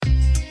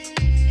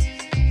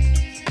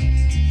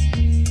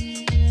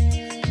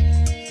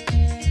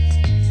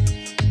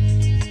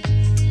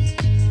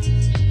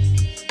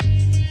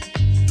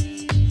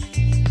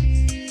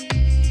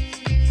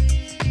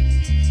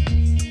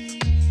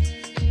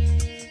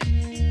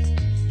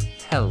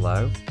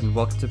Hello, and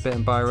welcome to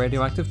Bitten by a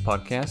Radioactive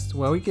podcast,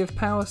 where we give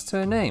powers to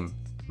a name.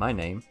 My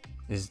name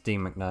is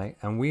Dean McKnight,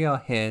 and we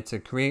are here to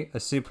create a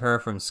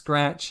superhero from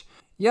scratch.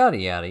 Yada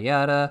yada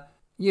yada.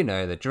 You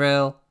know the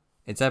drill.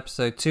 It's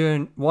episode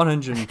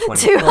 124.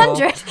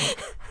 200?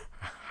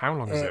 How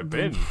long has it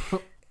been?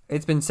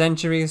 It's been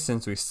centuries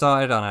since we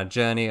started on our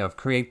journey of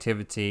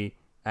creativity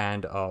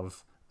and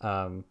of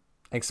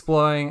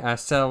exploring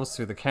ourselves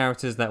through the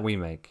characters that we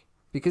make.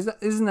 Because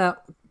isn't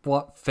that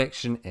what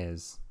fiction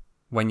is,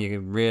 when you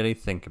really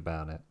think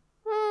about it?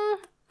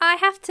 I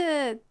have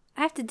to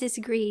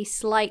disagree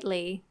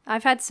slightly.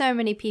 I've had so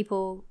many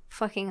people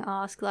fucking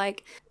ask,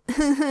 like,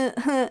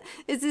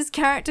 is this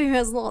character who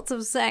has lots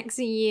of sex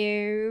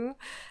you?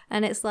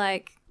 And it's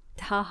like,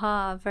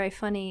 haha, very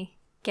funny.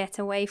 Get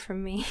away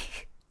from me.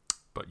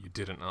 But you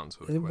didn't answer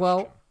the question.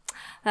 Well,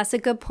 that's a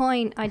good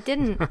point. I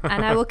didn't,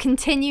 and I will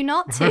continue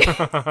not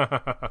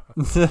to.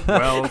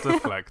 Well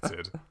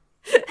deflected.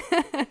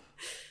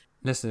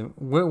 listen,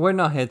 we're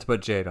not here to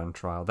put Jade on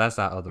trial. That's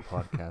our other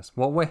podcast.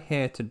 What we're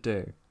here to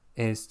do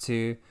is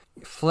to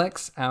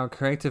flex our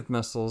creative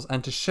muscles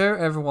and to show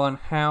everyone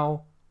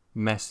how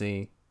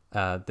messy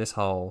this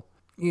whole,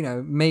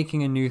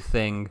 making a new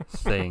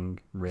thing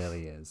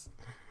really is.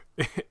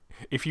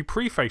 If you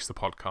preface the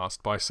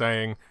podcast by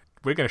saying,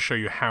 we're going to show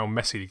you how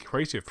messy the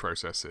creative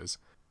process is,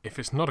 if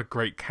it's not a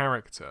great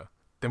character,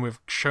 then we've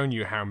shown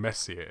you how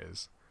messy it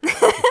is.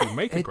 If we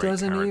make a It great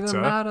doesn't character,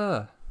 even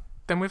matter.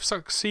 then we've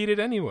succeeded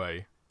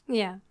anyway.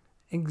 Yeah.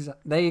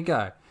 There you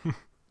go.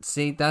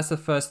 See, that's the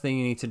first thing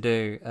you need to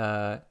do.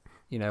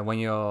 When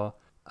you're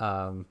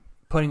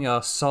putting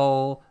your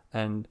soul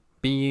and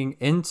being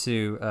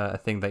into a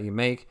thing that you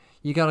make,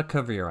 you got to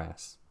cover your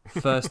ass.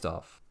 First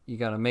off, you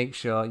got to make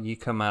sure you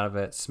come out of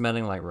it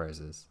smelling like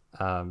roses.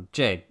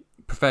 Jade,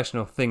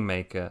 professional thing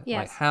maker.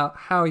 Yes. Like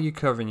how are you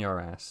covering your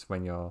ass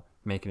when you're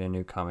making a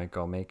new comic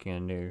or making a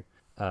new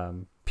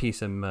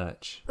piece of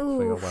merch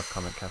for your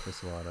webcomic Cafe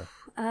Suada?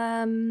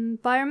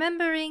 By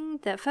remembering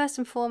that first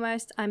and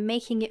foremost, I'm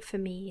making it for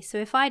me. So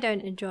if I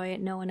don't enjoy it,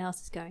 no one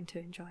else is going to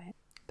enjoy it.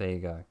 There you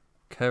go.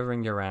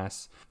 Covering your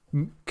ass.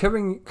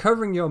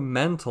 Covering your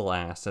mental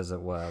ass, as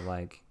it were.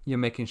 Like, you're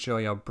making sure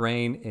your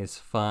brain is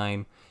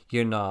fine.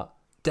 You're not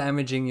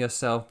damaging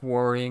yourself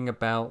worrying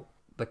about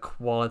the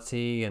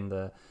quality and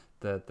the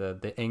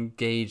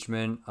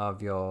engagement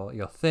of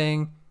your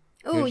thing.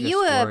 Oh,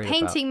 you were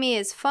painting me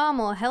as far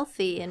more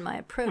healthy in my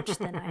approach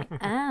than I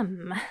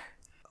am.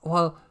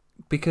 Well,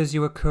 because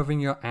you were covering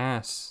your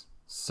ass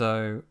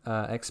so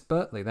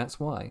expertly, that's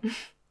why.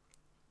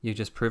 You've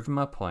just proven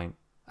my point,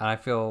 and I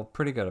feel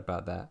pretty good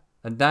about that.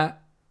 And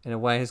that, in a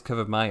way, has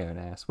covered my own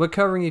ass. We're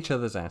covering each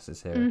other's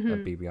asses here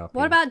at BBRP.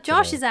 What about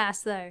Josh's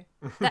ass, though?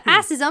 The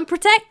ass is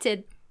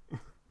unprotected.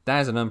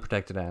 That is an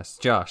unprotected ass.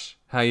 Josh,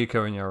 how are you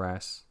covering your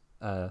ass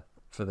for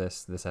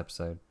this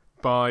episode?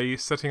 By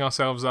setting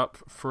ourselves up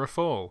for a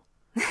fall.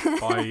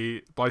 We've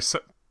already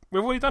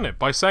done it.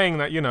 By saying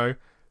that,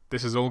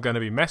 this is all going to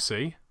be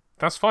messy.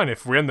 That's fine.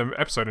 If we end the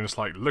episode and it's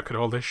like, look at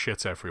all this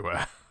shit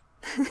everywhere,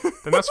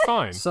 then that's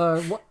fine. So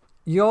what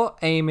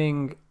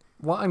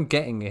I'm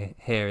getting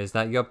here is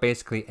that you're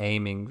basically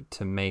aiming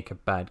to make a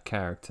bad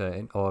character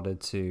in order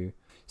to...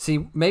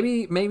 See,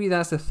 maybe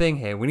that's the thing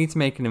here. We need to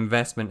make an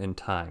investment in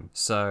time.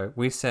 So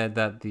we said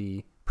that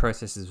the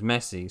process is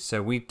messy.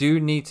 So we do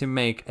need to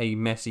make a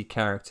messy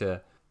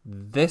character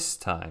this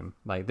time,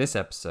 like this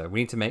episode.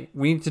 We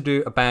need to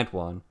do a bad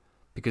one,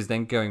 because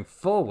then going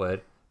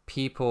forward,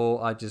 people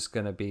are just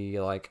going to be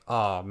like,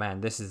 oh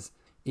man, this is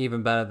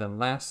even better than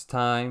last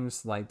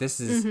time's. Like, this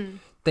is...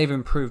 They've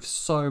improved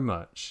so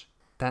much.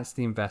 That's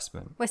the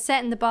investment. We're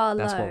setting the bar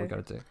low. That's what we've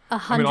got to do.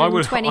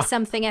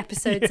 120-something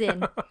episodes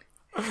in.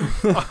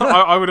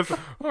 I would have...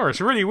 Oh, it's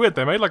really weird.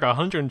 They made like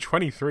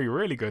 123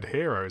 really good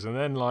heroes, and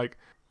then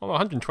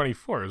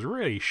 124 was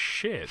really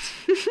shit.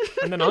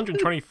 And then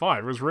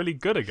 125 was really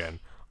good again.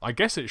 I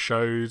guess it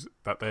showed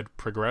that they'd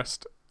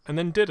progressed, and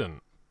then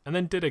didn't. And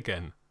then did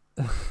again.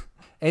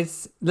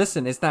 It's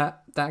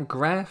that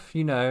graph,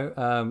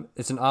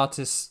 it's an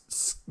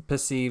artist's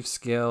perceived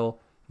skill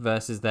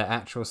versus their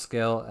actual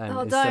skill, and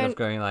instead of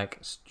going like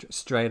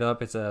straight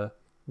up, it's a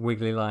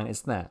wiggly line. It's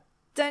that.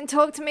 Don't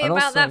talk to me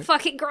about that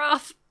fucking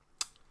graph.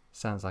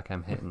 Sounds like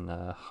I'm hitting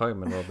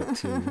home a little bit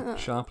too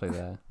sharply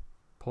there.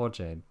 Poor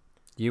Jade.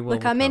 You will.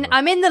 Look, I'm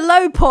in the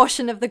low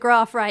portion of the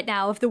graph right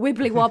now, of the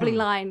wibbly wobbly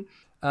line.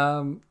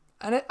 And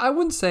I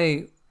wouldn't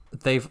say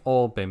they've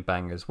all been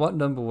bangers. What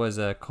number was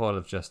Call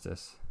of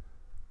Justice?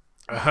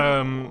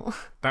 That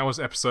was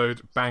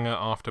episode banger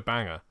after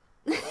banger.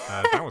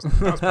 That was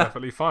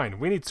perfectly fine.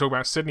 We need to talk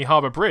about Sydney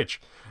Harbour Bridge.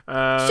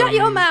 Shut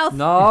your mouth!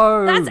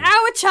 No! That's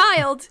our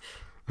child!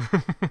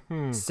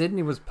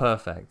 Sydney was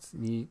perfect.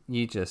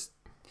 You just...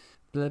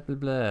 Blah, blah,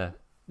 blah.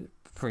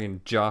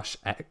 Friggin' Josh,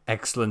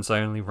 excellence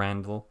only,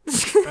 Randall.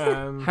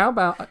 How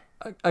about...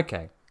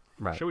 Okay,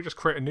 right. Shall we just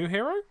create a new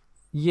hero?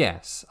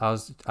 Yes, I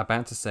was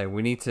about to say,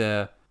 we need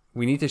to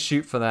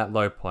shoot for that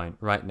low point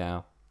right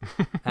now.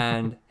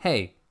 And,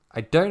 hey,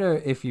 I don't know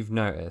if you've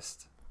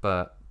noticed,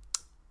 but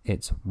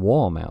it's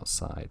warm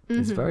outside.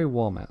 Mm-hmm. It's very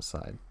warm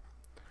outside.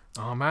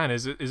 Oh man,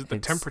 is it the It's-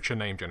 temperature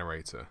name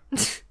generator?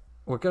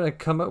 We're gonna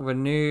come up with a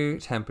new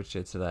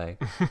temperature today.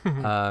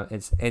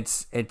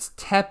 It's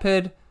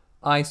tepid,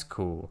 ice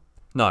cool.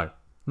 No.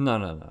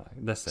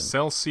 Listen.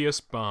 Celsius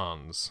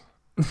Barnes.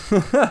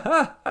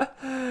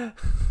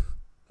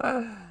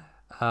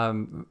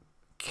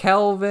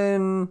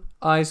 Kelvin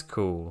ice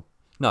cool.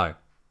 No.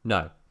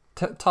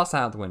 Toss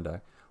out the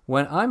window.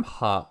 When I'm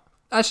hot,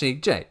 actually,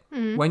 Jay,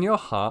 when you're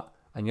hot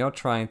and you're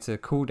trying to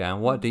cool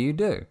down, what do you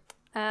do?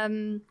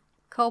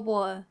 Cold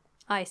water,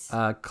 ice.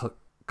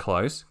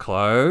 Close.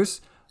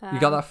 You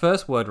got that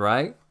first word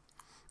right.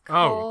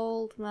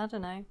 Cold. I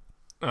don't know.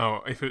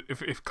 Oh,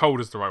 if cold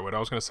is the right word, I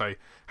was going to say,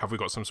 have we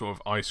got some sort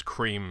of ice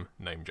cream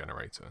name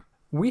generator?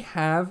 We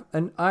have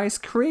an ice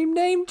cream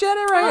name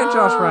generator,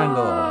 Josh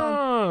Randall.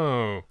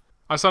 Oh,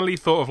 I suddenly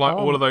thought of like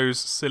all of those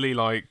silly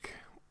like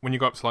when you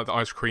go up to like the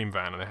ice cream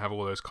van and they have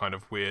all those kind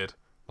of weird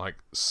like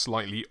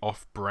slightly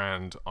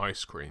off-brand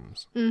ice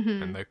creams,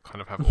 and they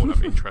kind of have all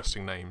have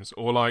interesting names.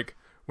 Or like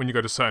when you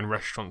go to certain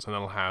restaurants and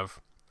they'll have,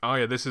 oh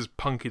yeah, this is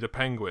Punky the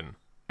Penguin.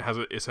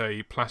 It's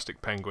a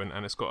plastic penguin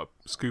and it's got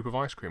a scoop of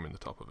ice cream in the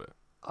top of it.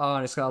 Oh,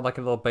 and it's got like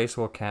a little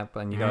baseball cap,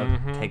 and you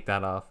gotta take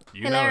that off.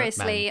 You know it.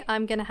 Hilariously,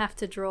 I'm going to have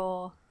to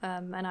draw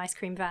an ice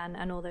cream van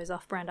and all those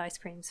off-brand ice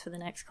creams for the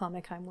next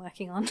comic I'm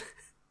working on.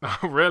 Oh,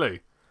 really?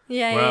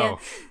 Yeah. Well,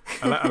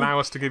 allow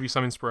us to give you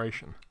some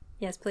inspiration.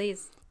 Yes,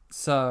 please.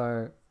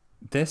 So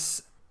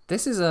this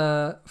is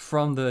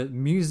from the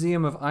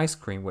Museum of Ice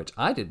Cream, which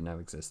I didn't know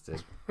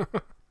existed.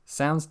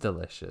 Sounds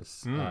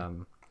delicious.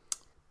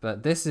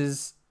 But this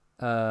is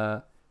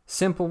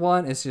simple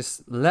one. It's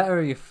just letter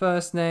of your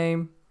first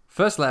name,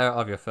 first letter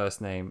of your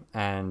first name,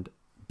 and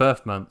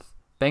birth month.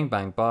 Bang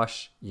bang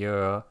bosh.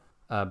 Your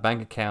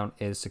bank account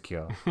is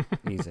secure.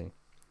 Easy.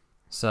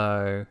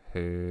 So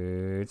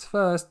who's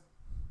first?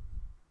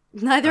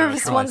 Neither of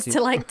us try. wants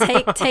to like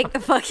take the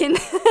fucking.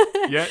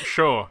 Yeah,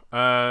 sure.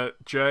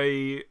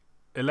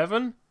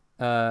 J11?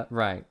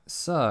 Right.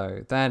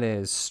 So that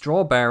is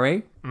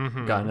strawberry.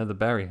 Got another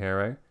berry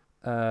hero.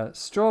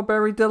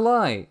 Strawberry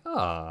delight.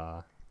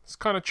 Ah, It's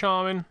kind of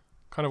charming.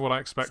 Kind of what I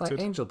it's expected.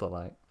 like angel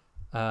delight.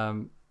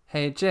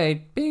 Hey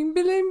Jade, bing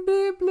bling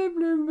bling bling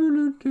bling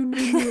bling bling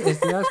bling. It's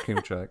the ice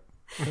cream truck.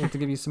 I have to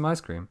give you some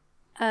ice cream.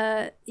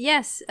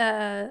 Yes,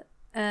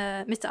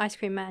 Mr. Ice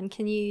Cream Man,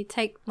 can you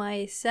take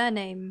my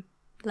surname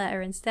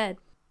letter instead?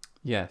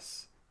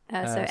 Yes. So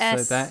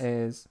S. So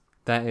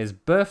that is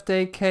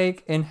birthday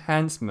cake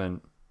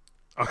enhancement.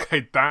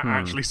 Okay, that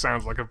actually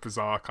sounds like a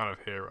bizarre kind of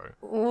hero.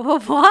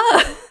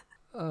 What?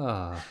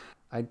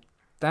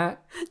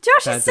 That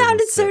Josh, That it sounded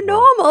didn't so sit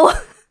well. normal.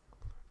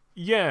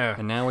 Yeah.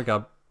 and now we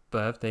got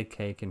birthday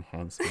cake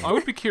enhancement. I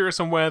would be curious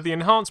on where the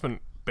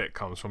enhancement bit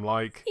comes from.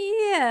 Like,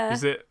 Yeah.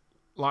 is it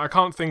like I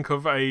can't think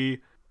of an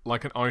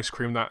ice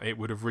cream that it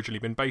would have originally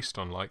been based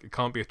on. Like, it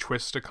can't be a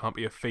Twister, can't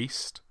be a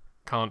Feast,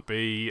 can't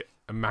be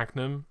a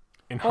Magnum.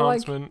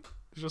 Enhancement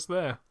is just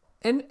there.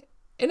 In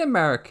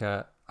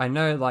America, I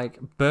know like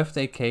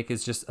birthday cake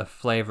is just a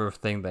flavor of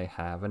thing they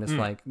have, and it's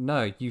like,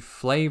 no, you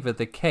flavor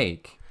the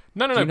cake.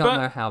 No. Do you not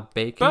know how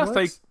baking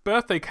works?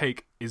 Birthday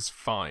cake is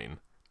fine.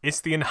 It's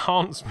the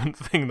enhancement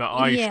thing that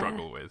I Yeah.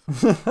 struggle with.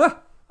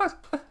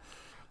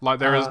 Like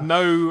there is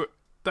no.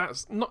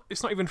 That's not.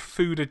 It's not even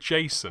food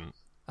adjacent.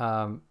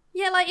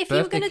 Yeah, like if you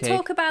were Birthday going to cake.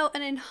 talk about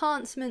an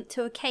enhancement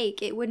to a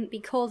cake, it wouldn't be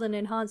called an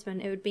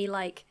enhancement. It would be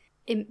like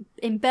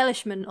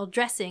embellishment or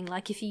dressing,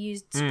 like if you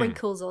used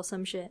sprinkles or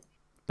some shit.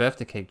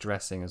 Birthday cake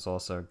dressing is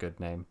also a good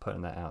name,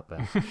 putting that out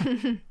there.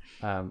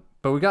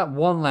 But we got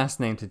one last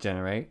name to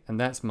generate, and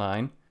that's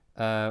mine,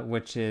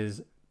 which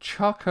is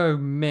Choco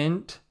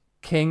Mint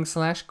King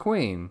 /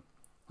 Queen.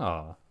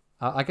 Oh,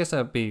 I guess that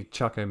would be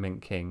Choco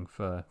Mint King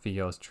for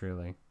yours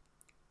truly.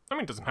 I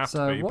mean, it doesn't have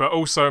So to be, what- but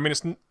also, I mean,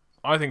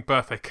 I think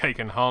birthday cake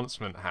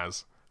enhancement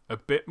has a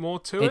bit more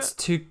to It's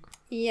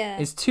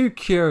it. too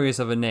curious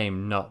of a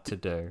name not to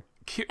do.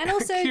 And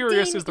also,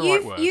 Curious Dean, is the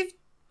right word. you've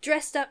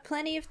dressed up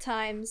plenty of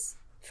times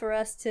for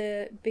us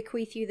to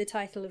bequeath you the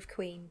title of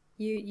Queen.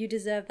 You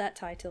deserve that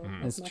title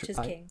as It's much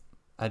true. as King.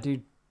 I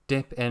do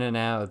dip in and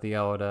out of the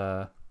old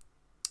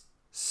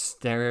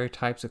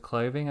stereotypes of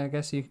clothing, I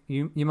guess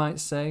you might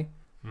say.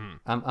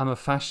 I'm a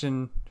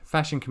fashion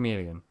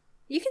chameleon.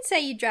 You can say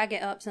you drag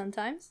it up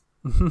sometimes.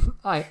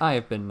 I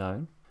have been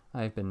known.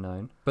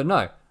 But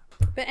no,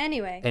 But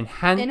anyway,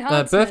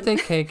 enhancement. Birthday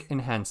cake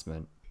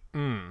enhancement.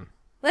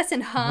 let's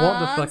enhance What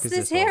the fuck is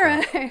this this all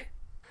hero.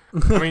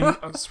 I mean,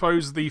 I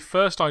suppose the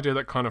first idea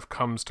that kind of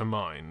comes to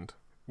mind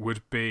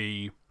would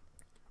be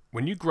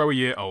when you grow a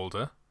year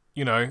older,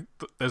 you know,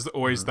 there's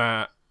always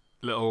that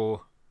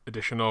little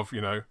addition of,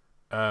 you know,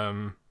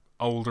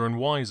 older and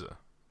wiser.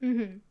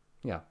 Mm-hmm.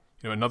 Yeah.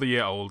 You know, another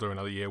year older,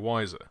 another year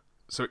wiser.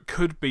 So it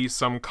could be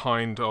some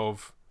kind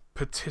of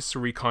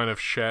patisserie kind of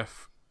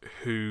chef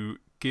who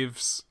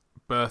gives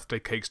birthday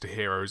cakes to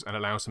heroes and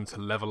allows them to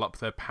level up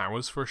their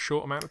powers for a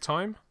short amount of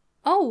time.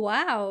 Oh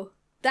wow,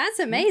 that's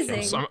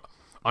amazing. So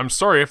I'm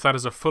sorry if that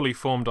is a fully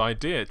formed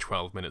idea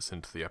 12 minutes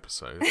into the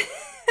episode.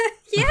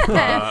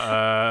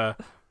 Yeah.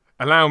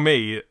 Allow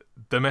me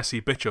the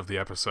messy bitch of the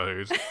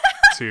episode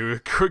to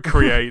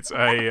create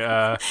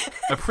a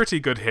pretty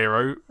good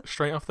hero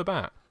straight off the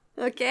bat.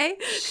 Okay.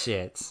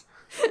 Shit.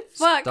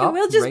 Fuck, Stop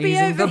we'll just be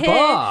raising over the here.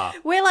 bar.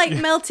 We're like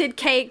melted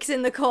cakes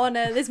in the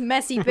corner. This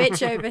messy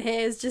bitch over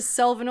here is just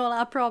solving all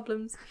our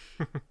problems.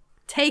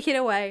 Take it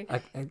away.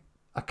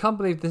 I can't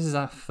believe this is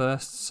our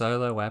first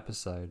solo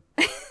episode.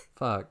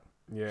 Fuck.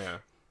 Yeah.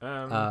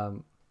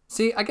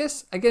 See, I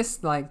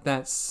guess like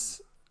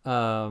that's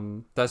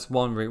one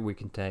route we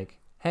can take.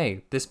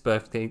 Hey, this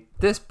birthday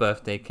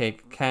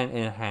cake can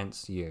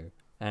enhance you,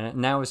 and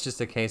now it's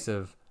just a case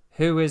of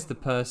who is the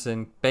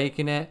person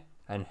baking it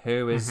and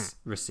who is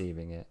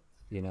receiving it.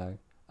 You know,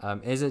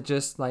 is it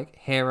just like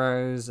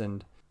heroes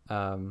and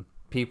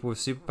people with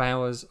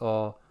superpowers,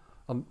 or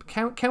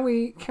can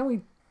we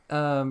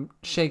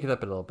shake it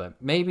up a little bit?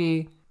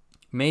 Maybe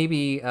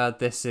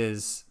this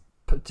is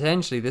a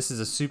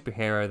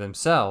superhero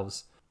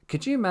themselves.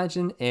 Could you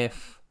imagine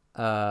if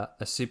a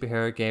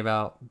superhero gave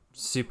out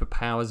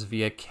superpowers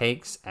via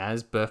cakes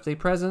as birthday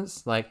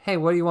presents? Like, hey,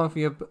 what do you want for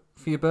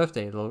your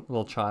birthday,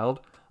 little child?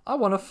 I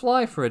want to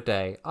fly for a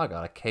day. I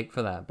got a cake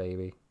for that,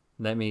 baby.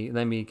 Let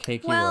me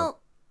cake you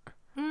up.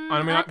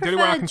 I mean, I the only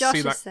way I prefer can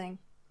Josh's see that. thing.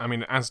 I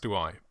mean, as do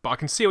I. But I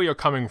can see where you're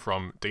coming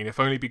from, Dean, if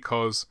only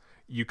because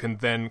you can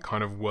then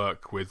kind of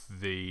work with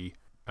the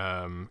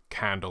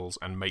candles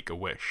and make a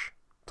wish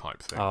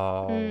type thing.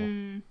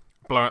 Oh.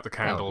 Blow out the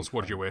candles.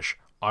 What do you wish?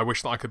 I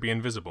wish that I could be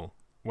invisible.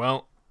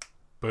 Well,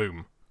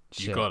 boom.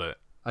 You Shit. got it.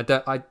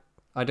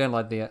 I don't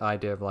like the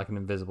idea of like an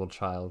invisible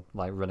child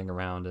like running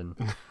around and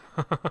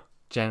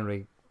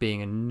generally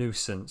being a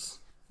nuisance.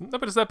 No,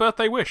 but it's their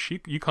birthday wish.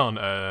 You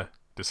can't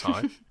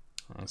decide.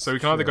 So we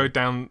can either go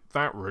down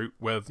that route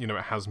where, you know,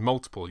 it has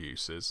multiple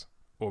uses,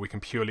 or we can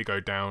purely go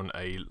down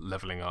a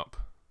leveling up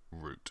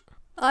route.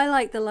 I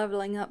like the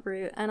leveling up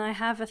route, and I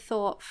have a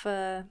thought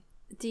for...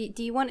 Do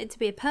you want it to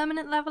be a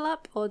permanent level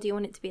up, or do you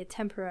want it to be a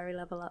temporary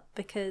level up?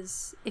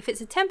 Because if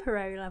it's a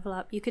temporary level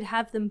up, you could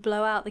have them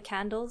blow out the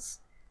candles,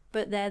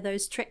 but they're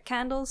those trick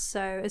candles,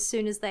 so as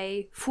soon as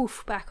they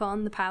woof back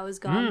on, the power's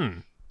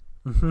gone.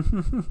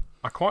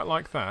 I quite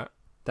like that.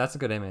 That's a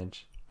good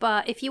image.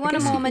 But if you want a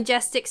more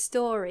majestic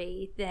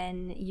story,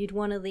 then you'd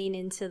want to lean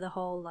into the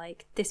whole,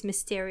 like, this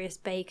mysterious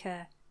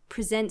baker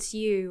presents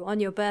you on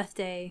your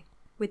birthday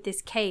with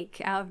this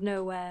cake out of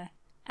nowhere,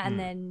 and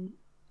then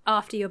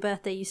after your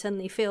birthday you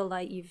suddenly feel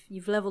like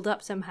you've leveled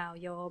up somehow.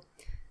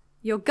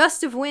 Your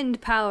gust of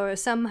wind power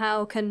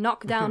somehow can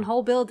knock down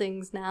whole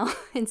buildings now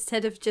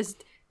instead of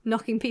just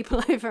knocking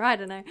people over. I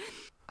don't know.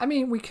 I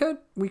mean, we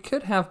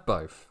could have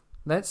both.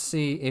 Let's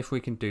see if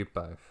we can do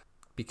both.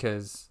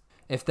 Because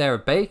if they're a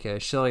baker,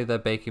 surely they're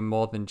baking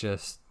more than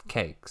just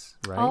cakes,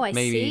 right? Oh, I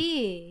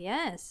see.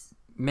 Yes.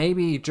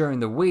 Maybe during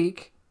the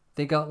week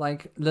they got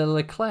like little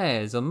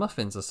eclairs or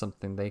muffins or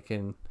something they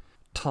can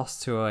toss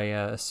to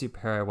a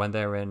superhero when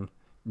they're in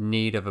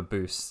need of a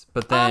boost.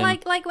 But then,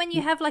 like when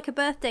you have like a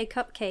birthday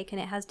cupcake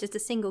and it has just a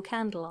single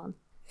candle on.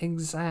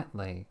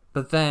 Exactly.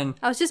 But then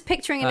I was just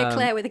picturing an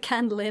eclair with a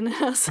candle in, and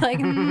I was like,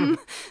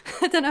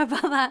 I don't know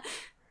about that.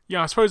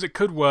 Yeah, I suppose it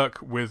could work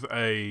with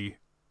the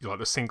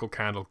single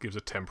candle gives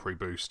a temporary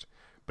boost,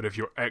 but if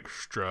you're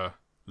extra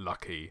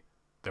lucky,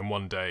 then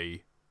one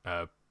day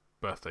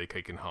birthday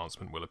cake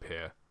enhancement will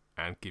appear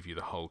and give you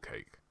the whole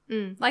cake.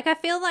 Like, I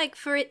feel like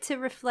for it to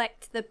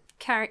reflect the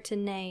character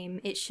name,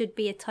 it should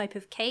be a type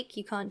of cake.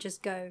 You can't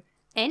just go,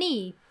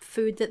 any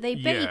food that they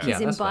bake is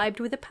imbibed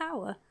with a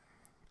power.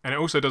 And it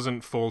also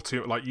doesn't fall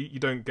too, like, you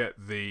don't get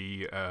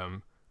the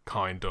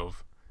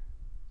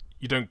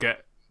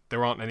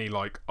there aren't any,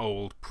 like,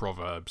 old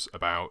proverbs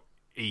about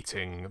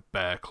eating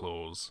bear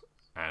claws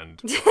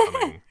and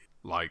becoming,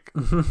 like,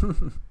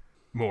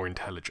 more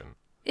intelligent.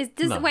 Wait,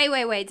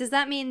 does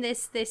that mean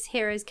this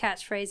hero's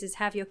catchphrase is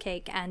have your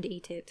cake and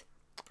eat it?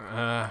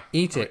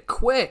 Eat it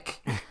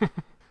quick,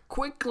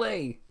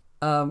 quickly.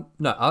 No,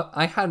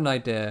 I had an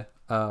idea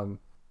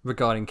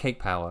regarding cake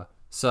power.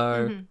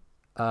 So,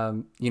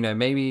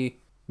 maybe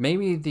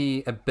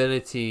the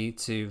ability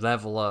to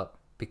level up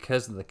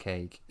because of the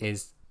cake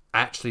is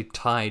actually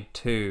tied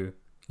to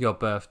your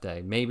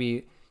birthday.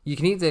 Maybe you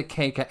can eat the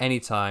cake at any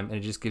time and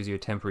it just gives you a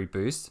temporary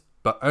boost,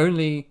 but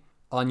only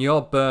on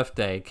your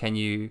birthday can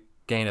you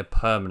gain a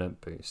permanent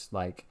boost.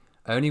 Like,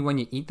 only when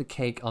you eat the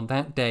cake on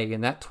that day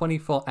in that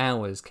 24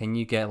 hours can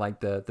you get like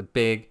the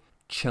big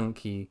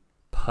chunky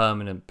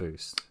permanent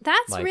boost.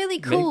 That's like, really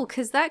cool,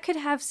 because that could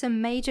have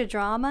some major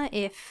drama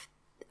if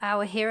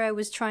our hero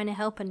was trying to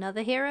help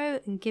another hero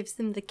and gives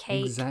them the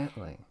cake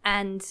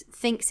and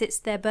thinks it's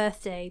their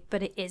birthday,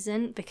 but it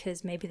isn't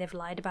because maybe they've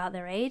lied about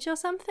their age or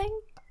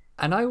something.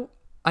 And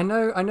I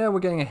know we're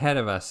getting ahead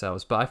of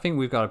ourselves, but I think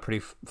we've got a pretty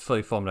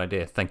fully formed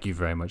idea. Thank you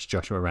very much,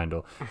 Joshua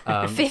Randall.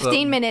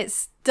 15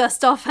 minutes,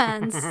 dust off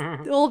hands,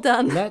 all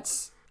done.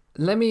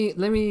 Let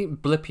me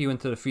blip you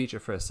into the future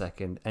for a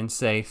second and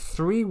say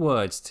 3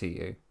 words to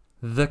you.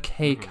 The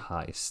cake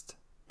heist.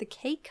 The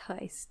cake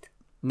heist.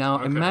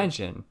 Now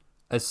imagine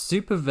a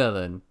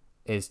supervillain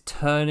is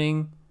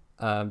turning.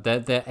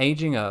 They're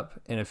aging up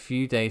in a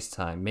few days'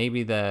 time.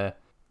 Maybe they're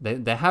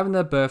they're having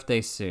their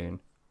birthday soon.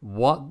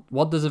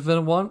 What does a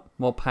villain want?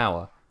 More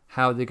power.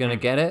 How are they gonna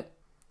get it?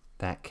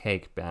 That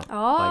cake, man.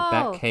 Like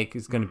that cake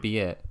is gonna be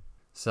it.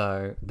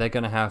 So they're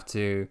gonna have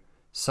to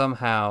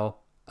somehow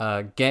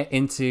get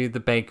into the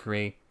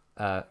bakery,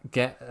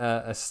 get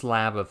a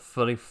slab of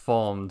fully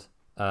formed,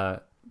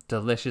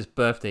 delicious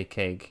birthday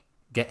cake,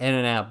 get in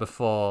and out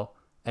before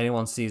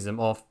anyone sees them,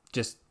 or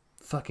just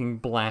fucking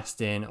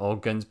blast in, or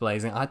guns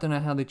blazing. I don't know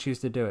how they choose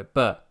to do it,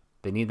 but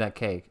they need that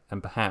cake,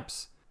 and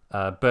perhaps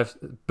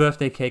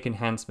birthday cake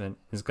enhancement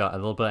has got a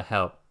little bit of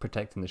help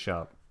protecting the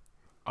shop.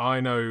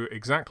 I know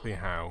exactly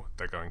how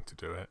they're going to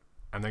do it,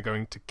 and they're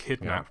going to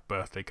kidnap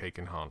birthday cake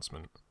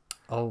enhancement.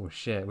 Oh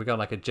shit, we got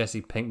like a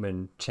Jesse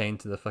Pinkman chained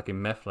to the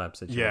fucking meth lab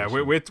situation. Yeah,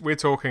 we're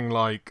talking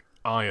like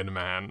Iron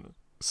Man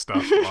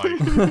stuff,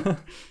 like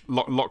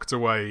locked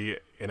away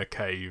in a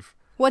cave.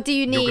 What do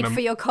you need for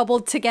your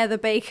cobbled together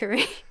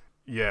bakery?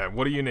 Yeah,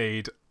 what do you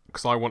need?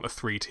 Because I want a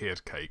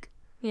 3-tiered cake.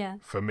 Yeah.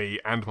 For me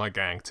and my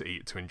gang to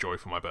eat, to enjoy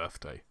for my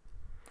birthday.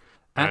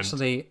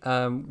 Actually,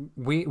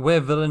 we're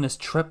villainous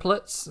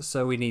triplets,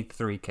 so we need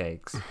 3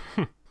 cakes.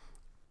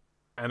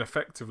 And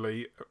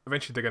effectively,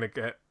 eventually they're going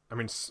to get... I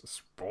mean,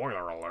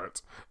 spoiler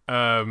alert.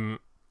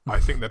 I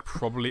think they'd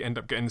probably end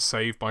up getting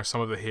saved by some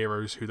of the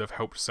heroes who they've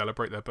helped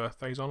celebrate their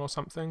birthdays on or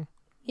something.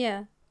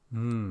 Yeah.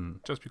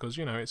 Just because,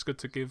 it's good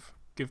to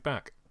give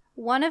back.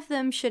 One of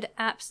them should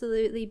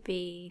absolutely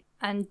be,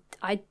 and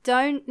I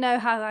don't know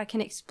how I can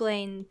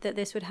explain that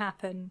this would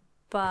happen,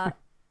 but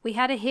we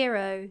had a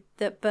hero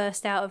that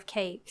burst out of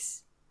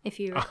cakes, if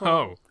you recall.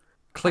 Oh.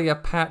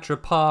 Cleopatra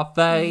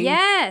Parfait.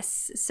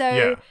 Yes!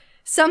 So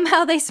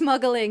somehow they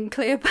smuggle in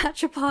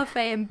Cleopatra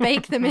Parfait and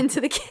bake them into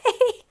the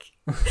cake.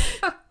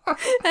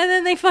 And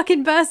then they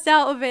fucking burst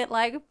out of it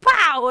like,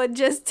 pow! And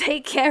just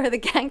take care of the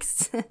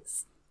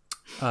gangsters.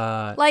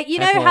 Like, you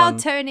know how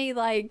Tony,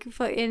 like,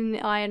 in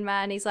Iron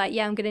Man, he's like,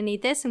 yeah, I'm gonna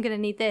need this,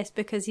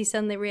 because he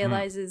suddenly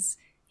realizes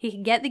he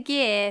can get the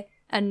gear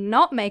and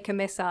not make a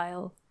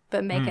missile,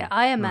 but make an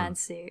Iron Man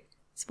suit.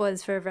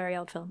 Spoilers for a very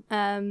old film.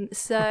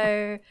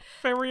 So...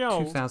 Very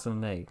old.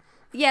 2008.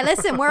 Yeah,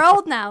 listen, we're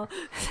old now.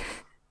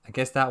 I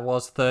guess that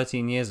was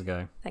 13 years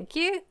ago. Thank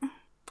you.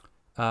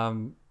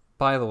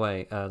 By the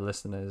way,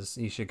 listeners,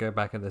 you should go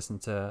back and listen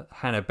to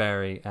Hannah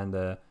Berry and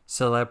the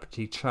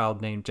Celebrity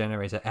Child Name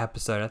Generator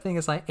episode. I think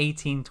it's like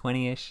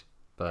 1820-ish.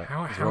 But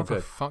how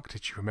the fuck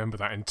did you remember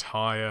that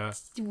entire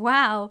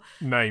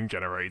name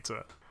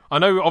generator? I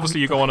know, obviously,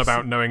 you go on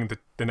about knowing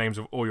the names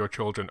of all your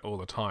children all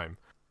the time.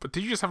 But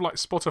did you just have, like,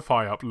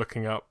 Spotify up,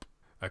 looking up...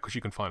 Because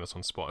you can find us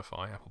on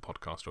Spotify, Apple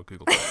Podcast, or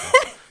Google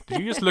Podcast. Did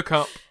you just look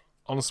up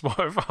on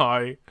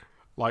Spotify,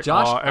 like,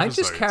 Josh, our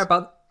episodes?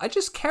 I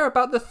just care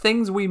about the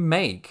things we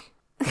make.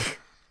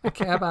 I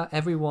care about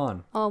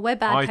everyone. Oh, we're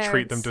bad parents. I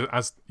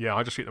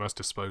just treat them as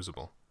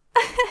disposable.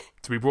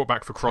 To be brought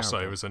back for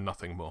crossovers and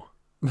nothing more.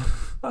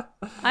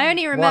 I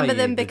only remember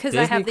them because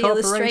I have the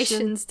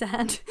illustrations to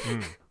hand.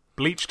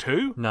 Bleach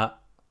 2? Nah.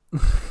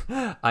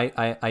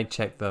 I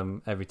check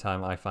them every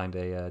time I find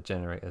a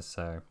generator,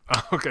 so...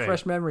 Okay.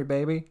 Fresh memory,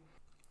 baby.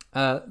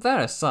 That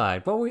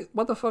aside,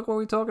 what the fuck were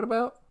we talking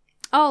about?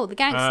 Oh, the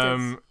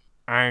gangsters.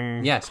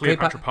 And yes,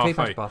 Cleopatra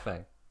Cleopatra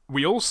Parfait.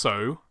 We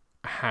also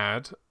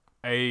had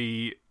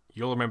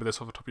you'll remember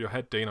this off the top of your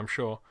head, Dean, I'm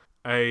sure.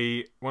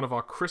 One of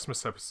our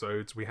Christmas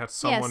episodes, we had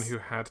someone who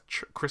had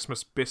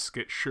Christmas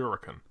biscuit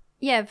shuriken.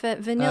 Yeah,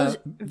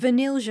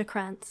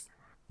 Vaniljakrantz.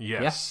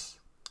 Yes.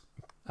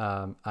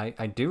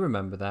 I do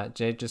remember that.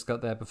 Jade just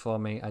got there before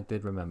me. I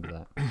did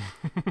remember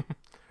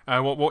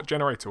that. What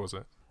generator was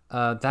it?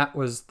 That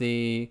was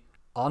the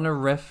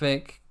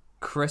honorific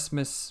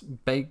Christmas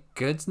baked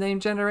goods name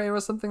generator or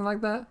something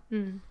like that.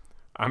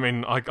 I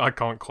mean, I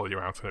can't call you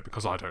out on it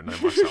because I don't know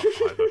myself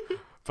either.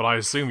 But I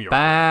assume you're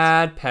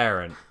bad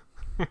parent.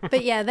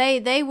 But yeah,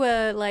 they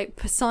were like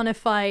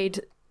personified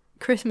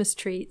Christmas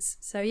treats.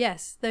 So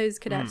yes, those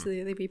could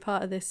absolutely be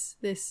part of this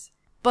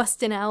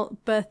busting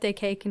out birthday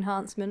cake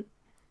enhancement.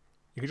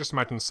 You can just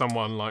imagine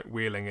someone like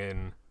wheeling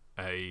in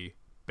a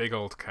big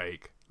old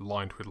cake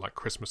lined with like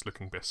Christmas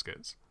looking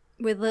biscuits.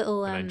 With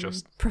little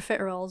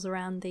profiteroles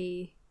around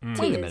the tiers.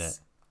 Wait a minute.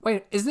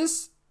 Wait, is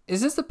this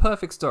the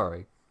perfect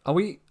story?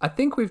 I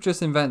think we've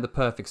just invented the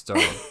perfect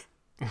story.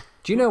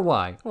 Do you know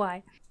why?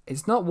 Why?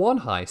 It's not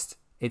one heist,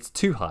 it's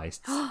 2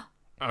 heists.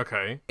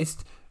 Okay.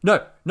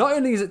 Not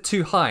only is it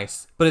 2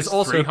 heists, but it's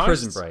also a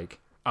prison break.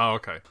 Oh,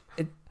 okay.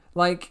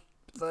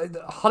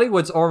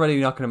 Hollywood's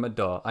already knocking on my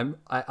door.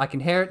 I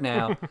can hear it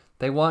now.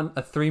 They want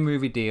a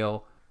 3-movie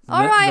deal.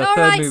 All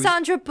right,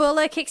 Sandra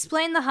Bullock,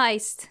 explain the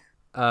heist.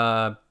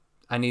 I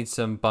need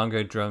some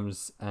bongo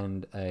drums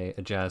and a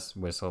jazz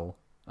whistle.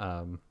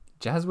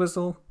 Jazz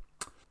whistle?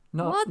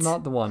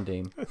 Not the one,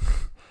 Dean.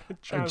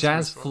 A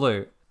jazz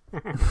flute.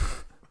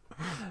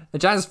 A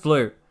jazz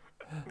flute.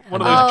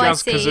 One of those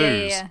jazz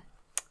kazoos. Yeah.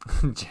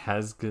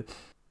 Jazz.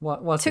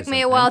 What? Took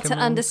me a while to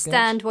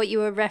understand what you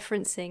were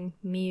referencing.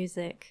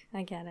 Music.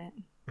 I get it.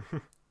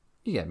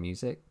 You get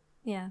music.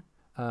 Yeah.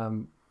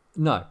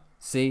 No.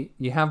 See,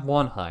 you have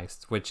one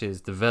heist, which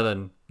is the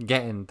villain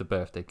getting the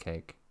birthday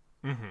cake.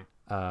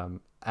 Mm-hmm.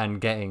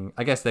 and getting,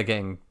 I guess they're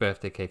getting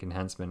birthday cake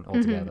enhancement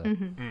altogether.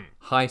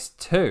 Heist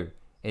 2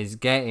 is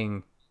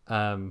getting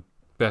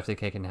birthday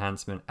cake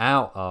enhancement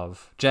out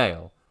of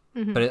jail,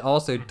 but it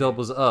also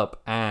doubles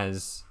up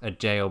as a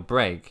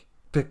jailbreak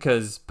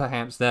because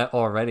perhaps they're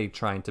already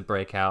trying to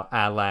break out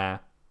a la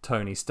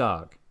Tony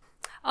Stark.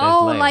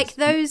 Oh, layers. like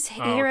those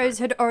heroes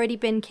had already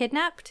been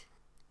kidnapped?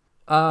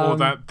 Or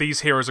that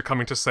these heroes are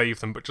coming to save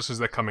them, but just as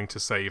they're coming to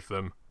save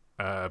them,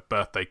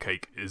 birthday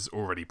cake is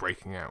already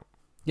breaking out.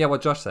 Yeah,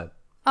 what Josh said.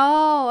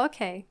 Oh,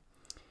 okay.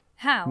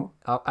 How?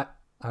 I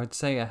would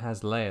say it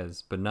has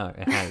layers, but no,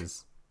 it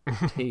has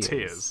tiers.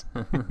 Tears.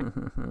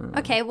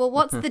 Okay, well,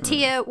 what's the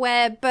tier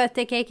where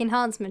birthday cake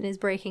enhancement is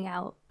breaking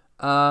out?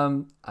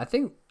 I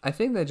think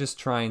they're just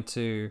trying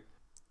to.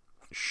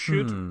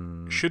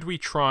 Should we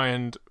try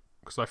and,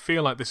 because I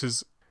feel like this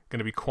is going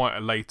to be quite a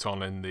late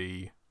on in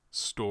the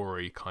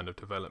story kind of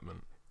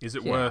development. Is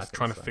it Yeah, I worth think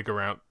trying to so.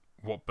 figure out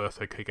what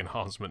birthday cake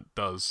enhancement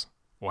does,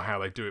 or how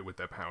they do it with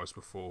their powers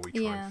before we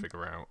try Yeah. and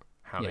figure out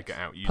how they Yes. get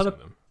out using Put a-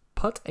 them?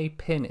 Put a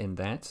pin in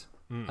that.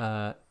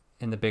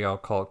 In the big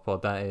old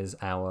corkboard, that is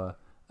our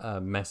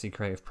messy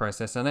creative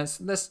process, and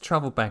let's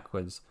travel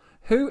backwards.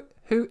 Who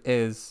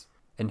is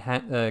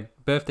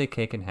birthday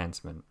cake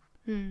enhancement?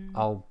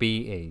 Oh,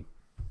 BE.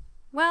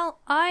 Well,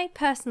 I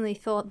personally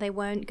thought they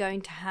weren't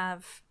going to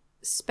have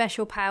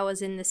special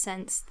powers in the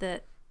sense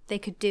that they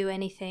could do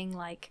anything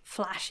like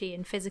flashy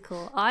and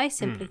physical. I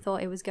simply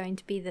thought it was going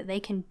to be that they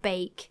can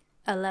bake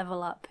a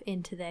level up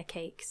into their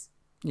cakes.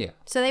 Yeah.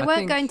 So they I weren't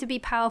think- going to be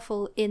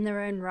powerful in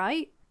their own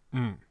right,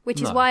 which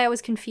is No. why I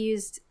was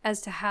confused as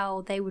to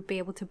how they would be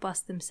able to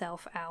bust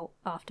themselves out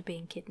after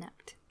being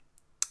kidnapped.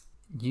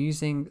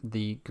 using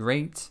the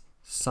great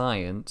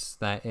science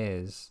that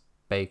is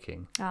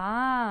baking.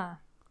 Ah.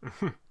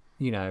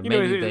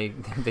 Maybe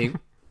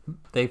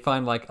they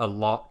find like a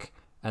lock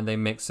and they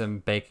mix some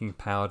baking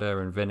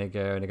powder and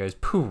vinegar and it goes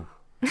pooh.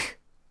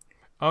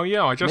 Oh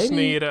yeah, I just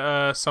Maybe-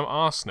 need some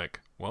arsenic.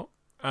 What?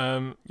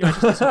 Yeah, I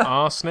just need some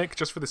arsenic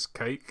just for this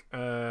cake.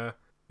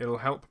 It'll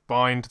help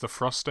bind the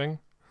frosting.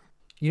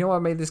 You know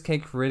what made this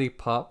cake really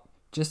pop?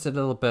 Just a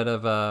little bit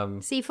of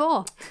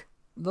C4.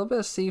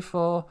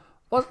 C4.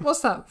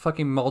 What's that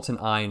fucking molten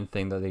iron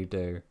thing that they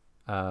do?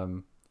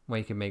 Where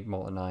you can make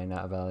molten iron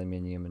out of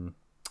aluminium and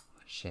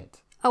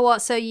shit. Oh,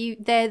 what? So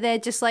they're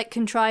just like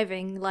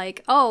contriving,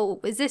 like, oh,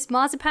 is this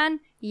marzipan?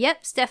 Yep,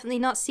 it's definitely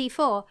not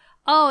C4.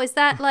 Oh, is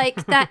that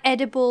like that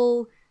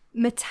edible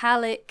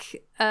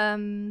metallic?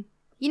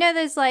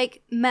 There's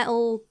like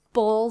metal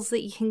balls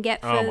that you can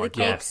get for Oh my the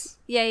God. cakes.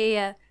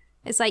 Yeah.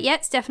 It's like, yeah,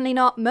 it's definitely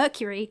not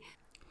mercury.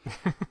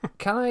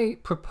 Can I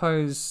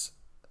propose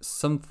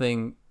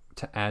something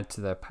to add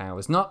to their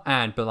powers? Not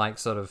add, but like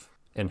sort of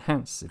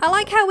enhance. if I you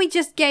like will. how we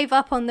just gave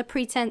up on the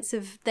pretense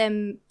of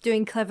them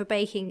doing clever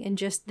baking and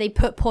just they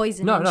put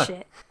poison in No.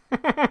 shit.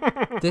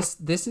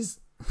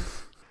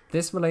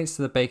 This relates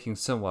to the baking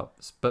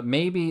somewhat, but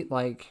maybe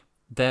like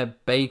their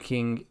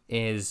baking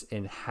is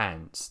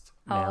enhanced.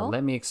 Now Oh.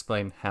 let me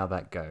explain how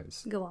that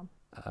goes. Go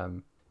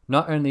on.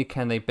 Not only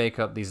can they bake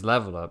up these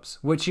level ups,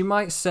 which you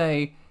might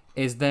say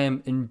is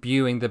them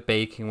imbuing the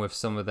baking with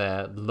some of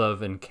their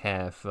love and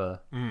care for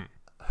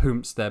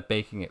whomst they're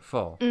baking it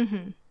for.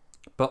 Mm-hmm.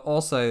 But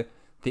also,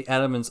 the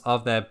elements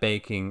of their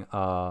baking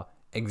are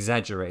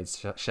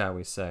exaggerated, shall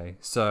we say.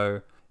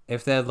 So,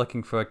 if they're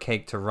looking for a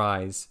cake to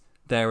rise,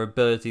 their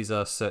abilities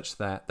are such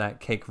that that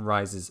cake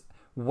rises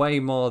way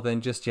more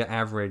than just your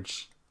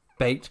average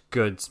baked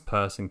goods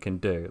person can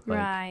do. Like,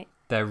 Right.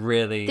 They're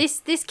really...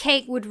 This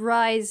cake would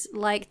rise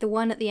like the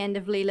one at the end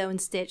of Lilo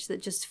and Stitch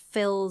that just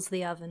fills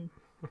the oven.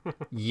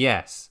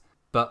 Yes,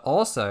 but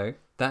also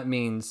that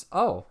means,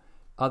 are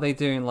they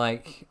doing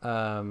like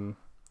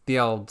the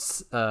old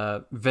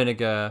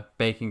vinegar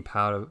baking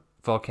powder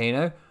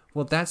volcano?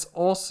 Well, that's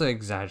also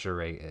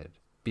exaggerated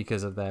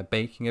because of their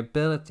baking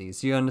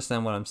abilities. You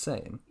understand what I'm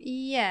saying?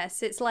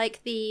 Yes, it's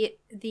like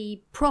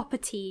the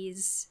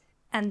properties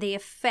and the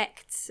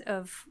effects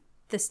of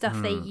the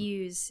stuff they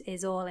use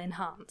is all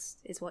enhanced,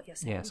 is what you're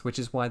saying. Yes, which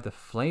is why the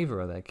flavor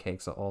of their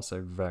cakes are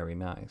also very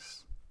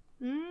nice.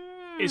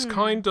 It's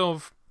kind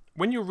of,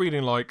 when you're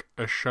reading like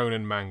a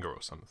shonen manga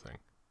or something,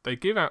 they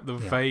give out the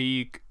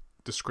vague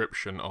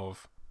description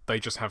of they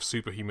just have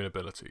superhuman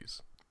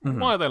abilities.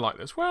 Why are they like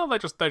this? Well,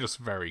 they're just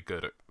very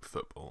good at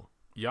football.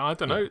 Yeah, I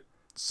don't know.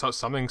 So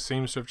something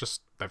seems to have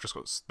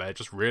they're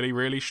just really,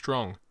 really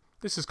strong.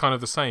 This is kind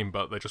of the same,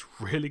 but they're just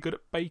really good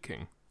at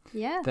baking.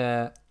 Yeah.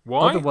 They're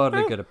Why?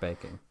 otherworldly good at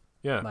baking.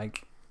 Yeah,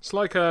 Like, it's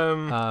like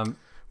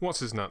what's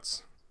his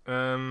nuts?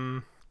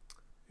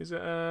 Is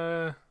it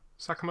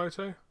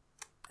Sakamoto?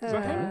 Is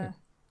that him?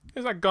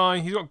 Is that guy?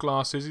 He's got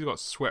glasses. He's got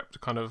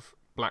swept kind of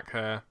black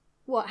hair.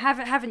 What,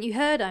 haven't you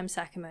heard I'm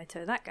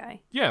Sakamoto, that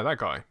guy? Yeah, that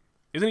guy.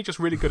 Isn't he just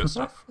really good at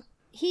stuff?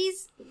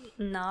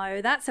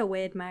 No, that's a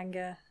weird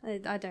manga.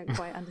 I don't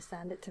quite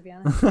understand it, to be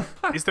honest.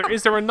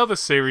 Is there another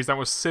series that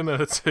was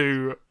similar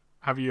to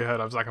Have You Heard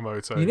of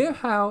Sakamoto?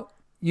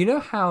 You know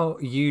how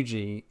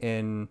Yuji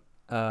in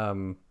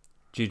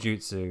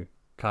Jujutsu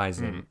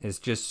Kaisen is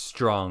just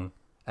strong,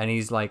 and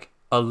he's like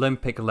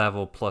Olympic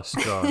level plus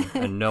strong,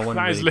 and no one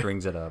That is really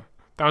brings it up.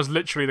 That was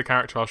literally the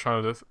character I was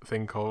trying to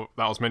think of.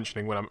 That I was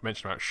mentioning when I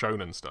mentioned about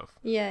shonen stuff.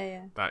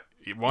 Yeah. That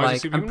why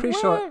is he I'm pretty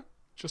sure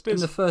just in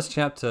is. the first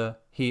chapter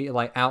he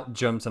like out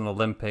jumps an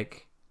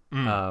Olympic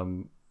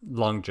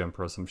long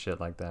jumper or some shit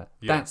like that.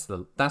 Yeah.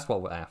 That's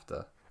what we're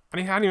after. And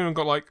he hadn't even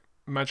got like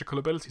magical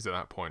abilities at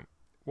that point.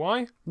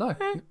 Why? No,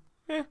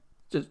 Yeah,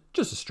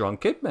 just a strong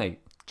kid, mate.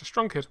 just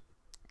strong kid.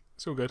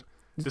 It's all good.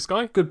 This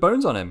guy, Good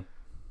bones on him.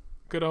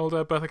 good old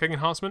birthday cake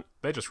enhancement.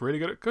 They're just really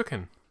good at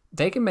cooking.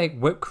 They can make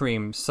whipped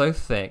cream so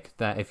thick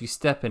that if you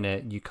step in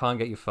it, you can't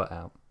get your foot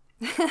out.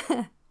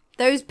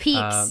 Those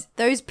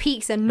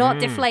peaks are not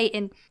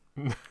deflating.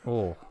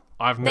 Oh,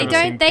 I've They never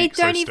seen don't. They peaks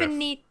so don't even stiff.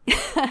 need.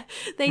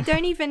 They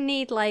don't even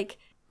need like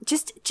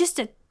just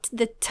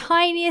the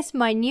tiniest,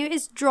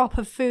 minutest drop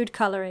of food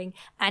coloring,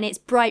 and it's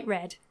bright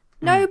red.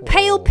 No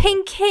pale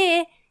pink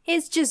here.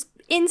 It's just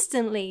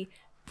instantly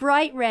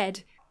bright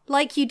red,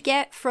 like you'd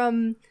get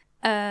from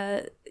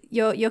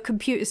your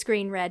computer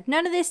screen red.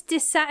 None of this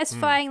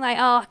dissatisfying like,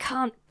 oh, I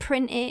can't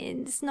print it,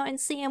 it's not in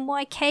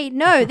CMYK.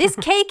 No, this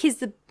cake is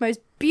the most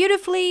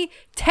beautifully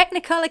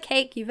Technicolor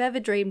cake you've ever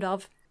dreamed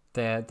of.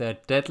 they're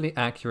deadly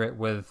accurate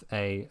with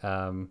a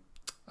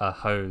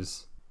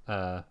hose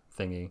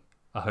thingy,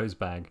 a hose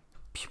bag.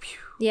 Pew, pew.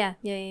 Yeah.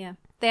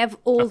 They have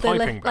all A the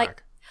piping like.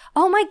 bag.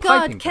 Oh my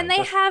god! Piping Can bag,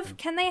 they that's- have?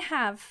 Can they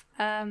have?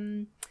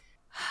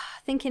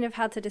 Thinking of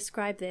how to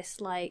describe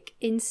this, like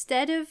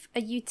instead of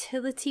a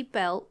utility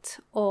belt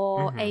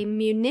or a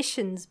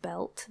munitions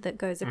belt that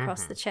goes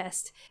across the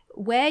chest,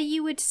 where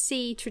you would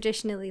see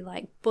traditionally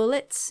like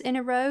bullets in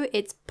a row,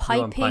 it's want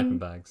piping. piping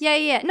bags.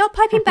 Yeah, not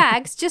piping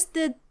bags, just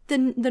the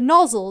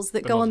nozzles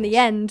that go on the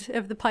nozzles. end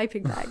of the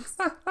piping bags.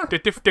 They're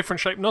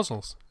different shaped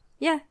nozzles.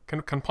 Yeah,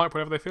 Can pipe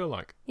whatever they feel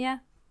like. yeah,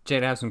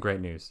 Jade, I have some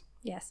great news.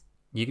 yes,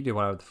 You can do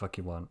whatever the fuck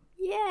you want.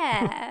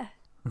 yeah.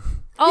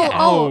 Yeah.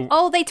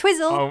 Oh, they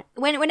twizzle. Oh.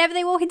 Whenever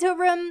they walk into a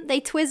room, they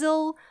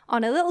twizzle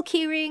on a little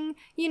keyring.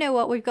 You know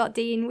what we've got,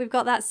 Dean? We've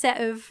got that set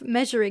of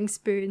measuring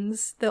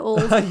spoons that all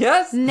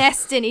Yes.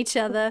 nest in each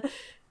other.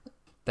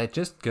 They're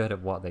just good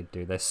at what they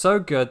do. They're so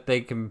good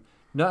they can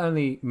not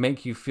only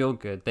make you feel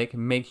good, they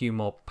can make you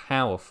more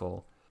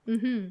powerful.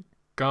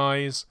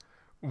 Guys,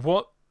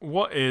 what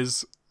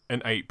is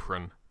an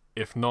apron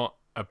if not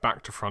a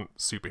back to front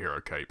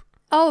superhero cape?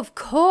 Oh, of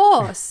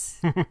course.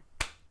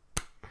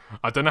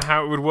 I don't know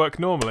how it would work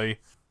normally,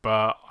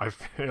 but I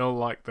feel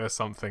like there's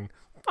something.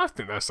 I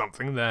think there's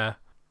something there.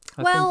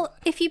 Well,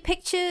 if you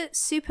picture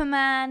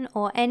Superman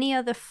or any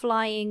other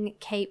flying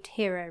caped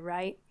hero,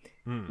 right?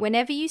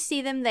 Whenever you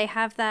see them, they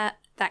have that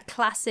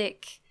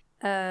classic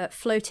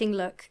floating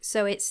look.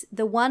 So it's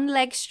the one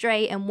leg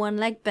straight and one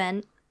leg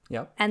bent,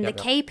 Yep. and yep, the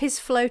yep. cape is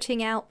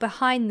floating out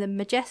behind them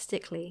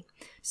majestically.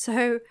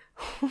 So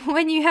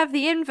when you have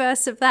the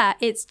inverse of that,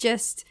 it's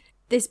just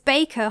this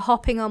baker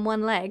hopping on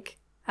one leg,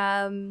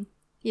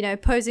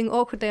 posing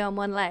awkwardly on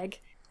one leg,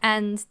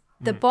 and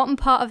the bottom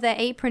part of their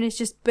apron is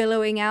just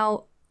billowing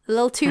out a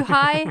little too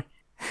high.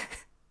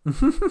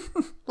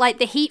 Like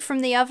the heat from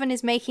the oven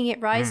is making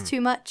it rise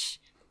too much.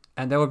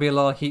 And there will be a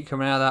lot of heat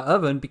coming out of that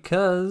oven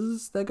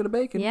because they're good at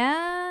baking.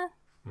 Yeah.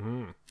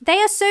 They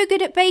are so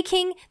good at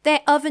baking,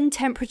 their oven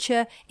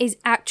temperature is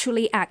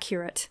actually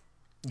accurate.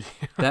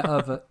 That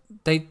oven,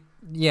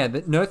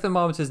 no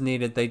thermometers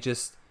needed. They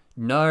just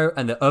know,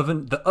 and the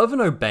oven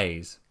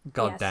obeys.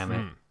 God Yes. damn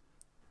it!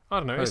 I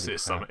don't know. It's Holy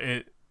this crap.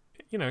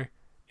 summer.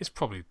 It's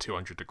probably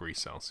 200 degrees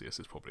Celsius.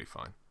 It's probably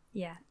fine.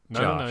 Yeah. No.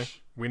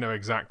 Josh. We know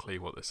exactly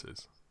what this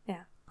is.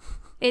 Yeah.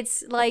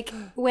 It's like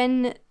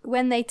when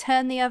they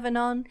turn the oven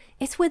on,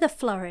 it's with a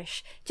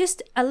flourish.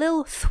 Just a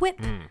little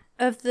thwip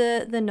of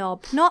the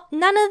knob.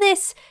 None of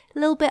this a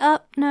little bit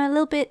up, no, a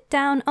little bit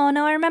down. Oh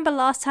no, I remember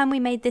last time we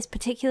made this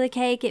particular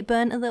cake, it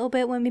burnt a little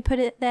bit when we put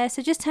it there,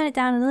 so just turn it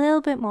down a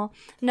little bit more.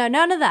 No,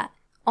 none of that.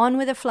 On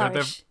with a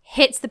flourish.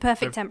 Hits the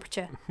perfect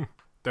temperature.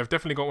 They've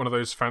definitely got one of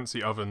those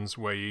fancy ovens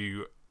where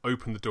you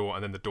open the door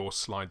and then the door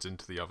slides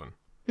into the oven.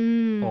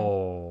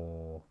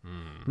 Oh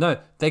no,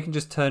 they can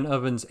just turn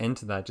ovens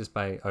into that just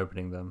by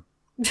opening them.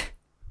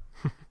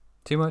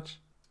 Too much.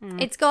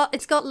 It's got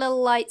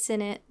little lights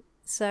in it,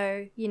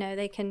 so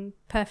they can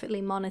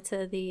perfectly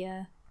monitor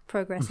the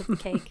progress of the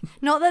cake.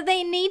 Not that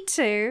they need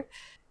to.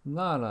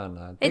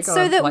 No. They It's got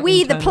so that like,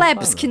 we, the internal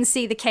plebs, timer. can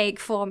see the cake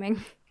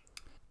forming.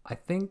 I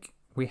think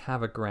we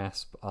have a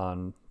grasp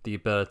on the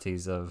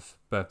abilities of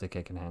birthday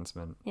cake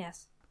enhancement.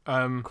 Yes.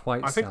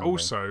 Quite I think soundly.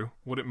 also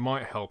what it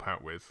might help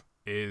out with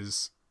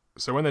is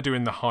so when they're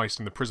doing the heist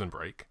and the prison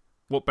break,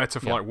 what better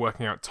for Yeah. like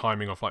working out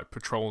timing of like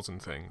patrols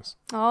and things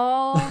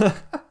Oh,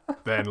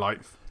 than like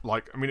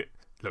I mean,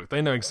 look,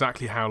 they know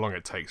exactly how long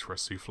it takes for a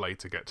souffle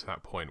to get to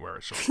that point where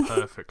it's just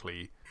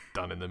perfectly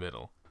done in the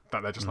middle.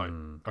 That they're just like,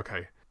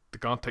 okay, the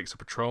guard takes a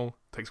patrol,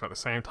 takes about the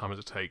same time as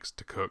it takes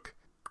to cook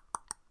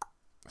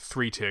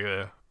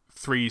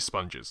 3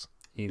 sponges.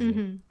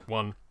 Easy.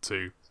 1,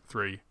 2,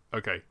 3.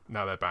 Okay,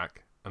 now they're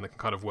back, and they can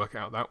kind of work it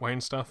out that way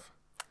and stuff.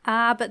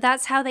 but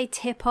that's how they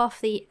tip off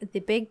the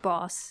big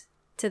boss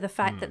to the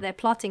fact that they're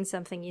plotting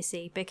something, you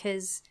see,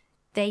 because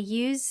they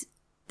use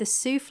the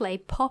souffle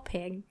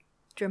popping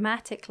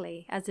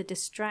dramatically as a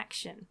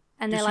distraction.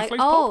 And Do they're like,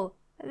 souffles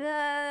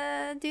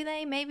oh, do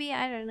they? Maybe?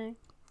 I don't know.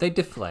 They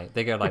deflate.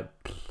 They go like.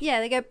 Yeah,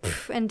 they go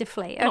pff and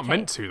deflate. They're not Okay.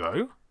 meant to,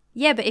 though.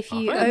 Yeah, but if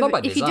you they? Not by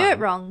if you do design. it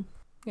wrong,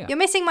 Yeah. you're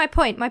missing my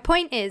point. My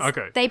point is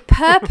Okay. they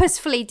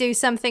purposefully do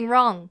something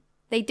wrong.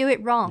 They do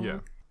it wrong. Yeah.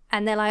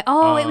 And they're like,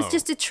 oh, it was Oh.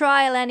 just a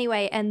trial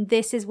anyway, and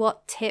this is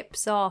what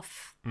tips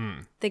off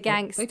the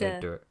gangster. They don't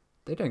do it.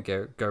 They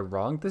don't go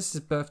wrong. This is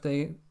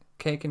birthday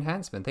cake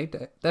enhancement.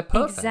 They're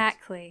perfect.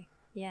 Exactly.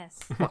 Yes.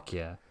 Fuck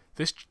yeah.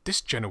 This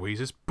Genoese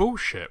is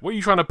bullshit. What are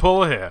you trying to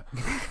pull here?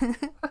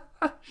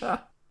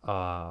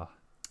 Ah,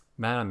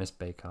 man, I miss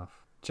Bake Off.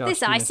 Josh, This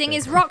do you miss icing Bake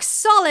is Off? rock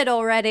solid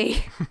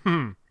already.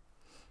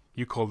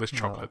 You call this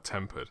chocolate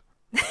tempered.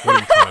 What are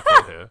you trying to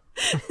pull here?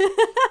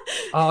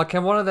 Oh,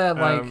 can one of their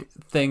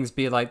things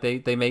be like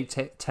they make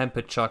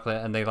tempered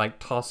chocolate and they like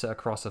toss it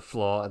across the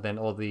floor and then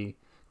all the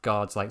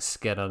guards like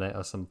skid on it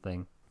or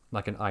something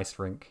like an ice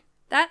rink?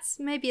 That's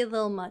maybe a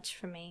little much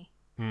for me.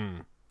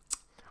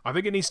 I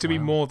think it needs to be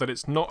more that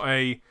it's not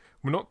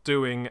we're not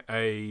doing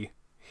a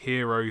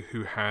hero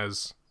who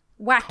has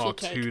Wacky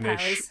cake cartoonish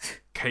powers.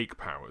 cake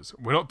powers.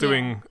 We're not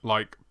doing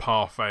like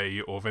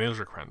Parfait or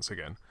Vaniljekrans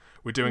again.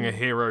 We're doing a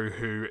hero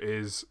who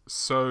is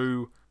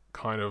so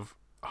kind of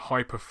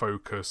hyper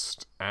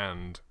focused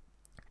and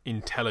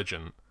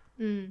intelligent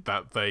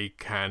that they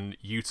can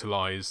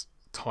utilize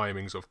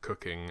timings of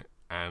cooking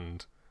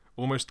and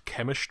almost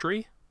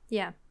chemistry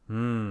Yeah.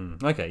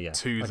 Okay, yeah.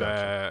 to I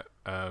gotcha.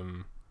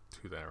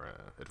 their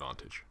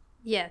advantage.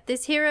 Yeah,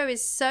 this hero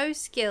is so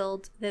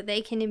skilled that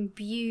they can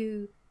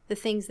imbue the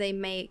things they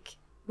make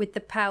with the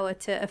power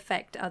to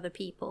affect other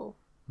people.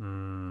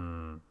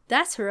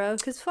 That's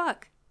heroic as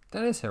fuck.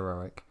 That is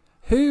heroic.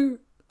 Who,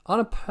 on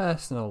a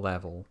personal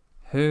level,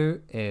 who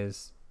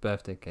is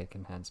birthday cake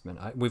enhancement?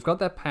 We've got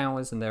their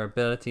powers and their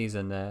abilities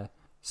and their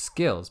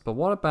skills, but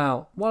what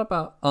about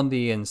on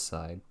the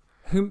inside?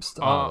 Whomst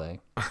are they?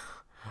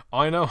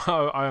 I know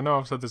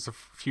I've said this a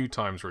few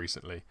times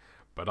recently,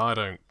 but I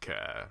don't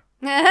care.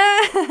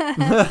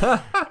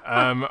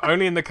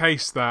 Only in the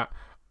case that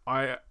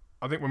I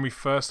think when we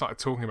first started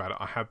talking about it,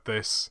 I had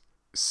this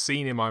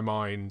scene in my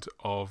mind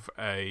of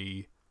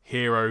a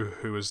hero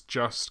who has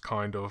just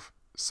kind of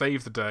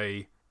saved the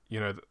day. You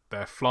know,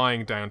 they're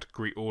flying down to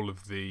greet all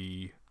of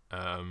the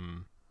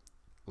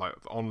like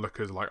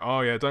onlookers, like,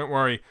 oh yeah, don't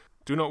worry,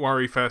 do not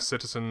worry, fair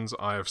citizens,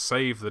 I have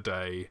saved the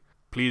day.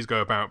 Please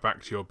go about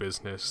back to your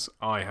business.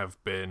 I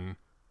have been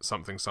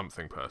something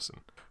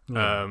person.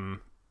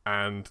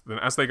 And then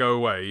as they go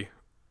away,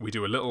 we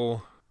do a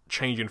little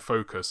change in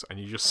focus, and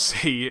you just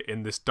see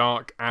in this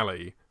dark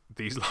alley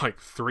these like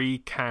 3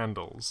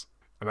 candles,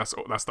 and that's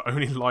the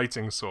only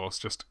lighting source,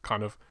 just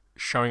kind of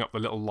showing up the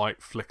little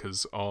light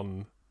flickers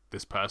on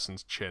this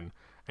person's chin.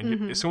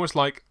 And it's almost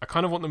like, I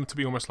kind of want them to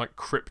be almost like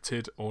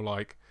cryptid, or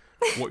like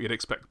what you'd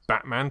expect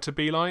Batman to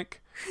be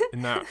like,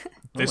 in that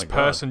this my God.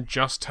 person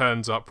just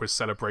turns up with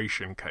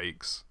celebration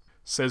cakes,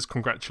 says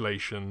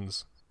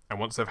congratulations, and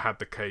once they've had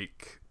the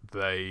cake,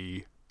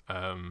 they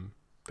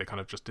kind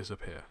of just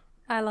disappear.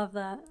 I love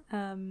that.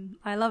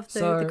 I love the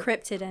So-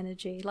 cryptid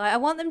energy. Like, I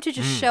want them to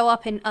just show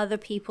up in other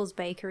people's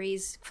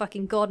bakeries,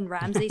 fucking Gordon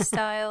Ramsay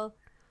style,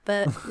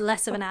 but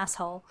less of an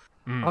asshole.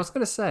 I was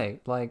gonna say,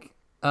 like,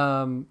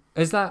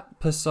 is that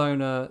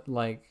Persona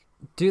like?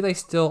 Do they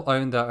still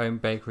own their own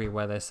bakery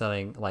where they're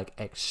selling like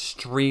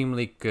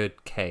extremely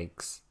good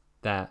cakes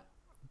that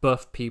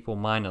buff people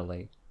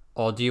minorly,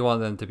 or do you want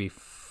them to be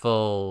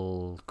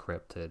full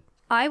cryptid?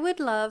 I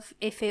would love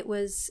if it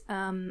was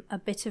a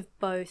bit of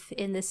both,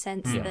 in the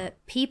sense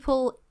that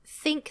people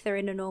think they're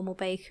in a normal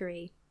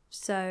bakery.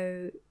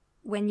 So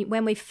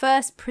when we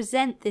first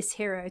present this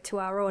hero to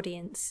our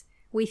audience,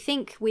 we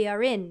think we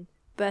are in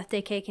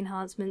Birthday Cake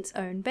Enhancement's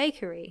own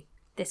bakery.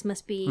 This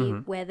must be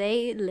where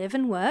they live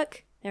and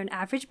work. They're an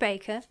average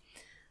baker.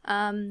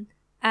 And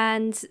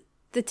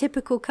the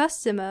typical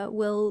customer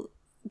will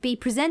be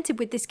presented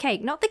with this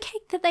cake. Not the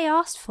cake that they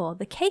asked for,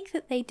 the cake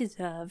that they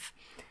deserve.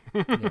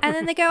 And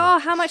then they go, oh,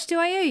 how much do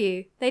I owe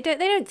you? They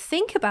don't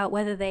think about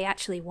whether they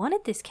actually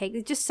wanted this cake.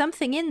 There's just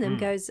something in them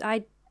goes,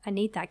 I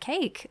need that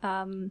cake.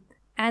 And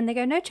they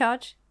go, no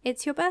charge.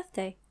 It's your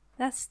birthday.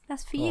 That's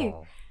for you.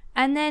 Oh.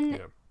 And then, Yeah.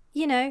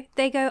 you know,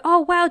 they go, oh,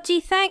 wow, gee,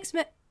 thanks.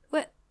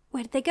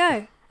 Where did they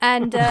go?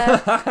 And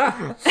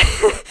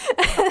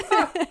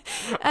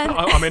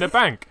I'm in a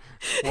bank.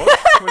 What?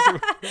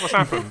 What's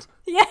happened?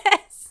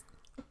 yes.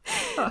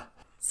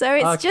 So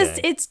Okay.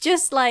 it's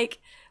just like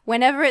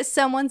whenever it's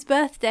someone's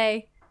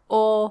birthday,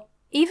 or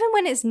even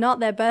when it's not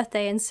their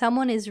birthday and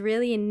someone is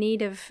really in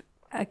need of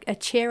a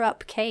cheer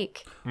up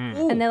cake,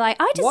 and they're like,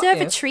 I What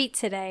deserve a if- treat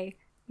today,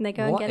 and they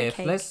go and What get a if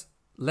cake.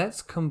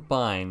 let's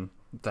combine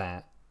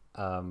that?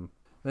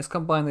 Let's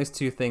combine those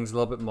two things a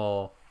little bit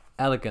more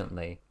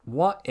elegantly.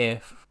 What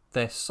if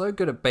they're so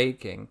good at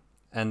baking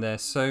and they're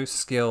so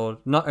skilled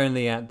not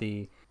only at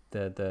the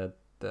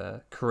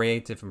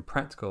creative and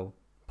practical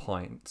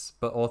points,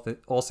 but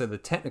also the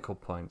technical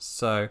points.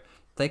 So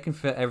they can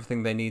fit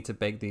everything they need to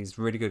bake these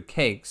really good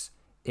cakes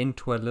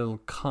into a little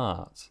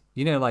cart.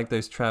 You know, like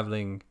those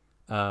traveling,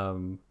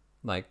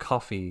 like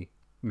coffee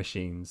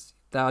machines.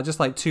 That are just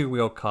like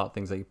 2-wheel cart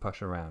things that you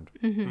push around.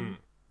 Mm-hmm.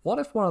 What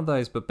if one of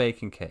those but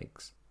baking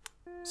cakes?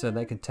 So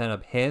they can turn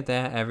up here,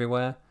 there,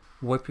 everywhere,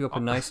 whip you up a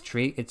nice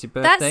treat. It's your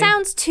birthday. That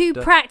sounds too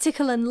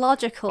practical and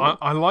logical.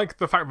 I like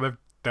the fact that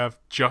they've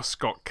just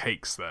got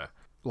cakes there.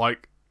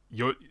 Like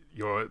there's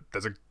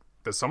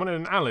someone in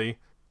an alley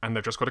and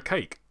they've just got a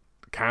cake.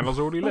 The candle's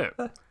already lit.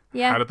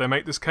 Yeah. How did they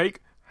make this cake?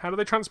 How did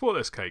they transport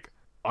this cake?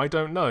 I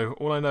don't know.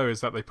 All I know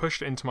is that they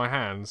pushed it into my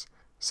hands,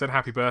 said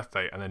happy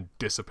birthday, and then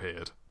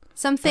disappeared.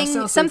 Something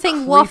sounds so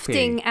creepy.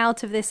 wafting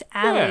out of this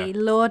alley Yeah.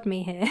 lured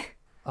me here.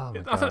 Oh my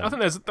I God.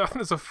 think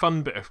there's a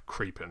fun bit of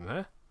creep in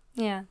there.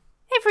 Yeah.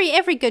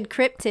 Every good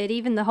cryptid,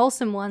 even the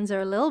wholesome ones,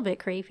 are a little bit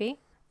creepy.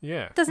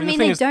 Yeah. Doesn't I mean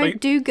the thing they is,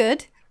 don't do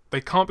good.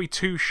 They can't be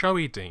too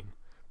showy, Dean.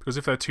 Because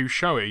if they're too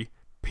showy,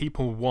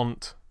 people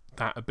want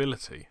that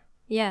ability.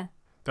 Yeah.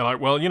 They're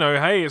like, well,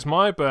 hey, it's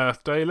my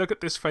birthday. Look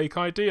at this fake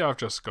ID I've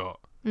just got.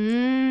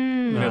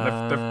 They've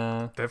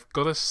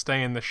got to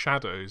stay in the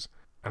shadows,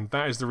 and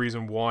that is the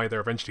reason why they're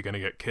eventually going to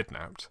get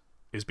kidnapped.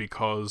 Is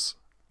because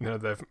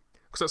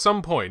because at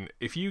some point,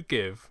 if you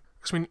give,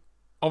 because I mean,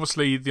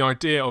 obviously the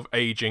idea of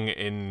aging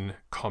in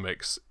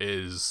comics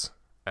is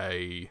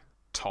a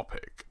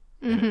topic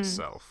in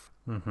itself.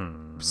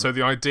 Mm-hmm. So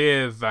the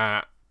idea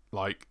that,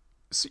 like,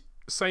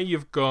 say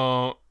you've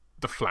got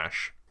the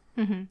Flash.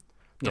 Mm-hmm.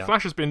 The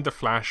Flash has been the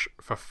Flash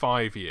for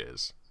 5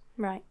 years.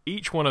 Right.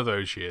 Each one of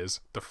those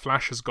years, the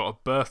Flash has got a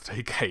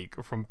birthday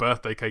cake from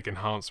Birthday Cake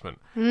Enhancement.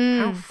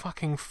 How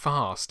fucking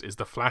fast is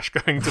the Flash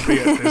going to be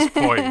at this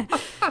point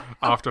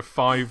after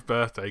 5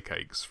 birthday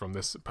cakes from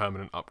this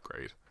permanent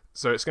upgrade?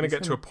 So it's going to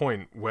get to a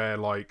point where,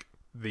 like,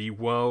 the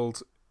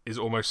world is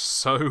almost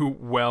so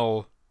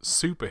well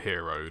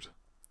superheroed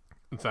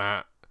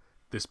that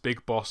this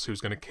big boss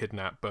who's going to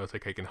kidnap Birthday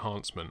Cake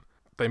Enhancement,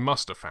 they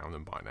must have found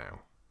them by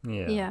now.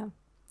 Yeah.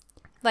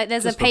 Like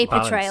there's Just a for paper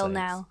balance trail sakes.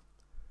 now.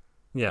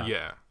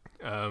 Yeah.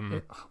 Yeah.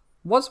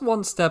 What's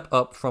one step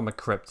up from a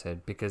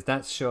cryptid? Because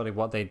that's surely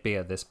what they'd be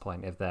at this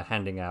point if they're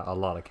handing out a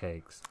lot of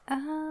cakes.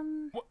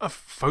 What, a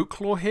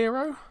folklore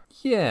hero,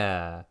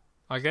 Yeah.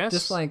 I guess?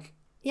 Just like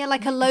Yeah,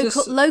 like a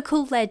Just-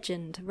 local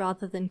legend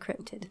rather than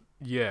cryptid.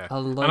 Yeah. a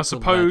local And I legend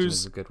suppose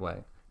is a good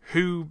way.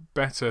 who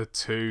better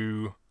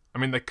to... I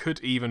mean, they could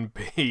even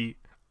be...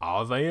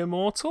 Are they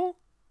immortal?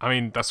 I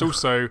mean, that's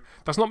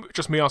not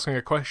just me asking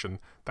a question.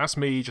 That's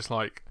me just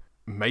like,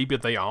 maybe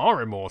they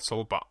are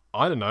immortal, but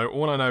I don't know.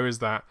 All I know is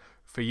that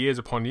for years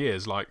upon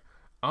years, like,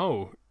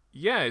 oh,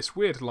 yeah, it's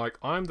weird. Like,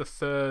 I'm the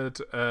third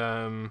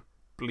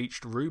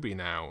bleached ruby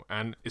now.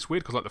 And it's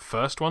weird because, like, the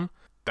first one,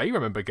 they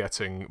remember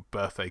getting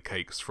birthday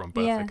cakes from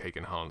Birthday Cake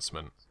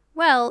Enhancement.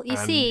 Well, you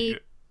And see,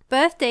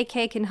 Birthday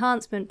Cake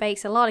Enhancement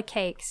bakes a lot of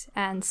cakes,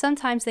 and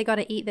sometimes they got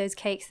to eat those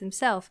cakes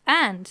themselves.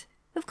 And,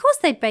 of course,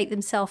 they bake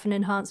themselves an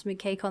enhancement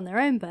cake on their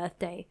own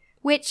birthday,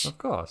 which Of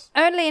course.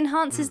 only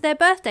enhances their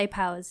birthday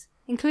powers,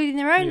 including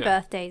their own Yeah.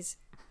 birthdays,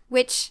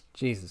 which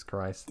Jesus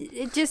Christ.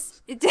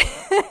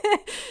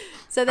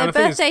 so their And the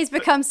thing is- birthdays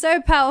become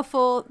so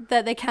powerful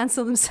that they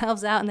cancel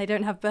themselves out and they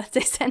don't have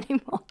birthdays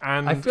anymore.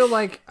 And I feel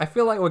like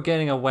we're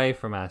getting away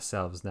from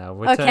ourselves now.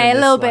 We're turning Okay, a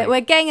this, little bit. like-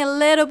 We're getting a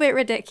little bit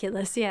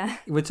ridiculous, yeah.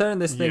 We're turning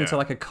this thing Yeah. into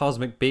like a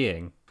cosmic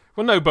being.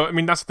 well, no, but I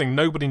mean, that's the thing.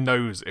 Nobody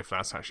knows if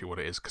that's actually what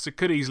it is, because it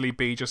could easily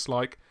be just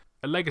like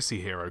a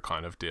legacy hero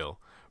kind of deal.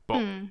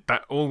 But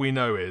that all we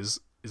know is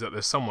that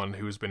there's someone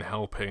who has been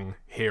helping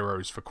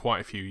heroes for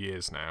quite a few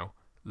years now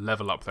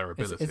level up their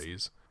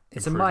abilities.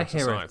 It's a improve my in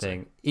hero society.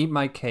 thing. Eat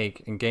my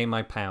cake and gain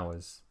my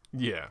powers.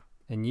 Yeah.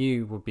 And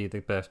you will be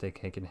the birthday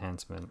cake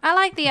enhancement. I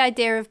like the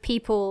idea of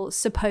people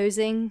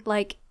supposing,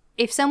 like,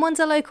 if someone's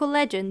a local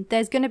legend,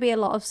 there's going to be a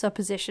lot of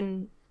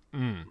supposition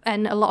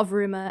and a lot of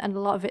rumor, and a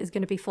lot of it is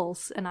going to be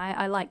false, and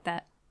I like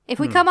that. If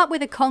we come up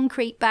with a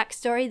concrete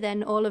backstory,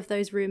 then all of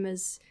those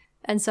rumors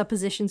and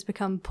suppositions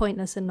become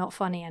pointless and not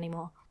funny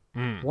anymore.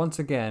 Once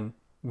again,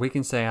 we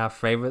can say our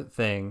favorite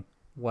thing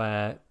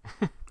where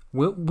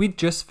we'd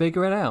just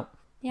figure it out.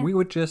 Yeah. We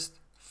would just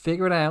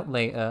figure it out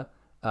later.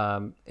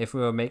 If we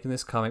were making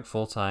this comic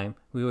full time,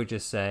 we would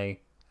just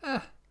say,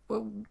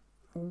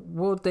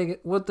 we'll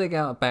dig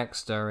out a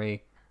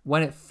backstory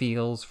when it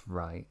feels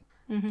right.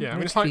 Yeah, I It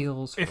mean, it's like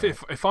feels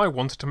if I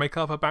wanted to make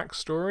up a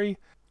backstory,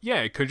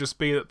 yeah, it could just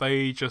be that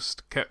they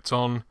just kept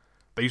on.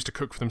 They used to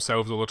cook for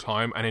themselves all the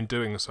time, and in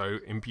doing so,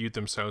 imbued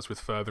themselves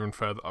with further and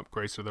further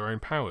upgrades to their own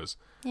powers.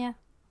 Yeah.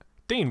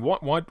 Dean,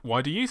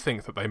 why do you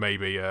think that they may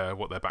be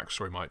what their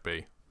backstory might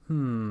be?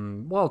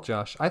 Well,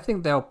 Josh, I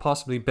think they were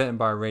possibly bitten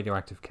by a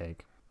radioactive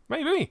cake.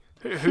 Maybe.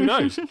 Who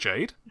knows,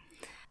 Jade?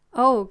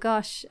 Oh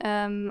gosh,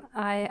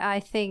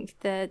 I think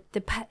that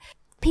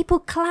people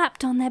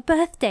clapped on their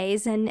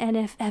birthdays, and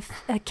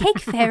a cake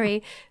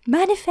fairy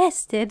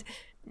manifested.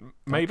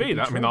 Maybe. be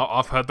I mean, true.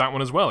 I've heard that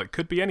one as well. It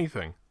could be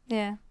anything.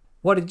 Yeah.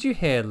 What did you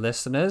hear,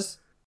 listeners?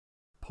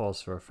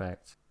 Pause for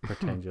effect.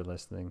 Pretend you're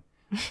listening.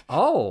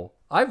 Oh,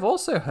 I've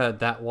also heard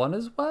that one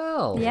as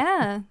well.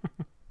 Yeah.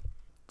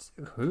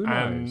 Who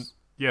And knows?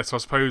 yeah, so I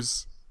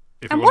suppose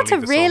If And you wanna what a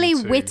leave this really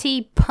on to-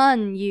 witty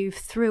pun you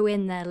threw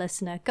in there,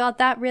 listener. God,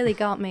 that really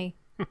got me.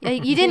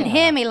 You didn't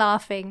hear me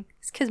laughing.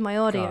 It's because my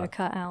audio God.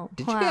 cut out.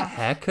 Did you get a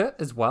haircut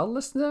as well,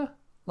 listener?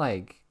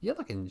 Like, you're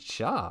looking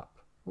sharp.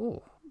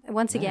 Ooh.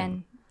 Once Man.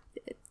 again,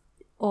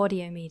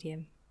 audio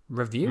medium.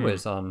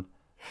 Reviewers on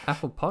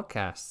Apple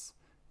Podcasts.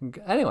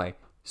 Anyway,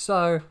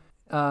 so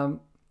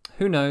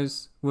who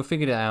knows? We'll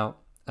figure it out.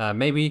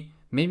 Maybe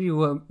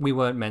we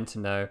weren't meant to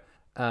know.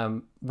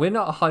 We're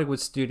not a Hollywood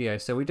studio,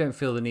 so we don't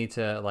feel the need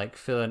to like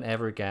fill in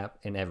every gap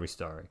in every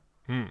story.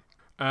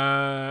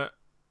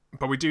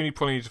 But we do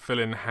probably need to fill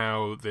in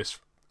how this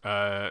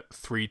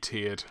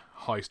 3-tiered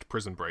heist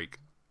prison break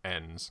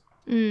ends.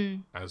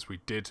 As we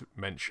did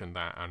mention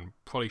that, and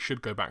probably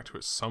should go back to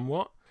it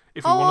somewhat.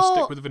 If we want to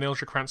stick with Vanilla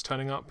Krantz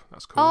turning up,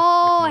 that's cool.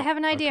 Oh, If not, I have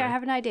an idea. okay. I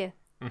have an idea.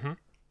 Mhm.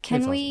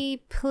 Can It's we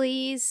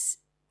please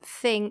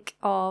think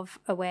of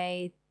a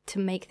way to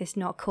make this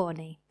not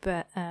corny?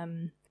 But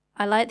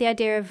I like the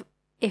idea of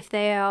if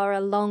they are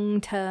a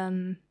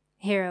long-term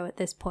hero at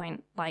this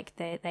point, like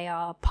they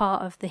are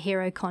part of the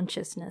hero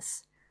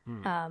consciousness.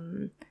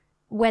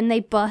 When they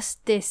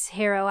bust this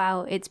hero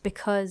out, it's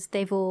because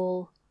they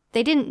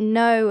didn't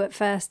know at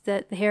first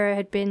that the hero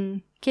had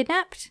been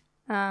kidnapped.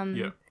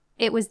 Yeah.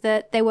 It was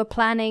that they were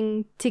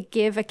planning to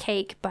give a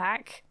cake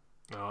back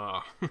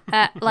Ah.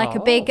 at like a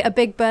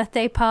big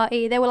birthday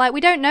party. They were like,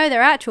 we don't know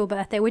their actual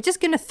birthday. We're just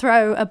going to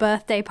throw a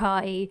birthday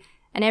party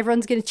and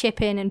everyone's going to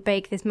chip in and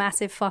bake this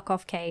massive fuck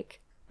off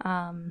cake.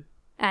 And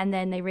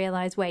then they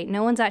realized, wait,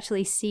 no one's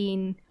actually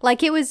seen,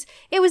 like it was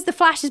the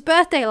Flash's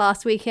birthday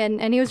last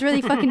weekend and he was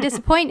really fucking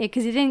disappointed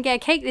because he didn't get a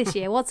cake this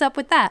year. What's up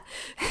with that?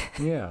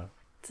 Yeah.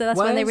 So that's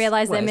when they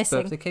realized they're where's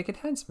missing. Birthday cake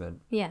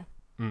enhancement. Yeah.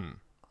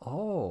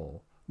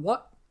 Oh,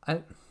 what?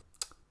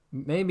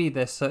 Maybe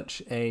there's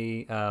such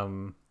a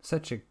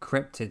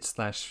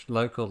cryptid /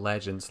 local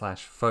legend /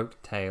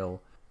 folk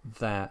tale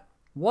that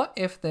what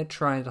if they're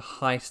trying to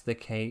heist the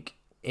cake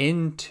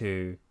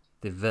into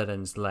the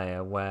villain's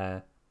lair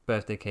where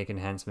birthday cake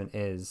enhancement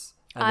is?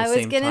 I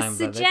was going to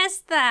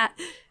suggest that.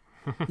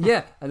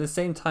 Yeah, at the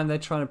same time they're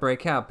trying to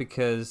break out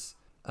because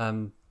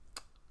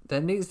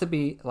there needs to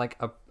be like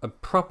a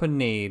proper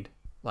need.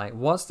 Like,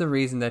 what's the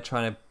reason they're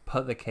trying to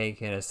put the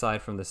cake in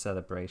aside from the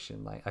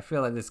celebration? Like, I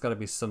feel like there's got to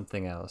be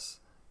something else.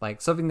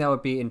 Like, something that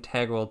would be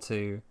integral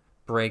to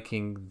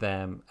breaking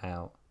them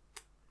out.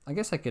 I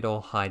guess I could all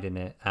hide in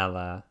it a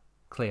la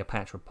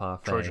Cleopatra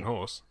Parfait. Trojan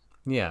horse.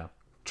 Yeah.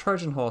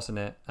 Trojan horse in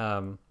it.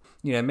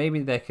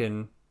 Maybe they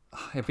can...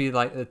 It'd be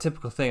like the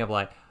typical thing of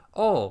like,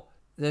 oh,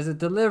 there's a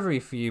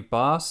delivery for you,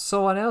 boss.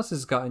 Someone else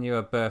has gotten you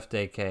a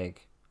birthday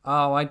cake.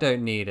 Oh, I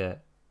don't need it.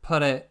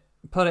 Put it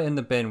in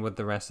the bin with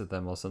the rest of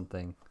them or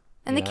something.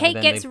 And the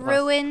cake gets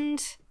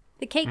ruined.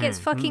 The cake gets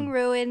fucking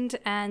ruined,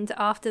 and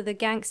after the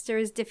gangster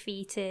is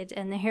defeated,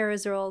 and the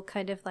heroes are all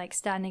kind of like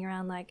standing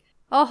around like,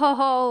 oh ho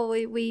ho,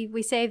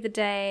 we saved the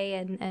day,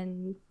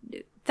 and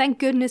thank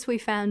goodness we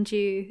found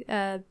you,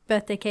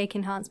 birthday cake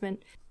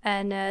enhancement.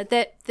 And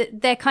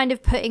they're kind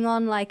of putting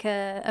on like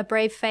a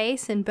brave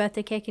face, and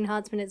birthday cake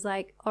enhancement is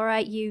like, all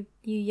right, you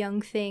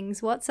young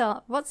things, what's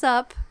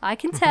up? I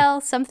can tell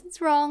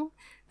something's wrong.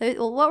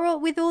 What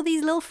wrong with all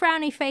these little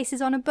frowny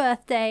faces on a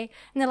birthday?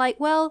 And they're like,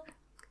 well,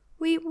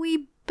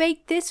 we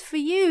baked this for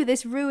you,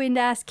 this ruined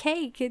ass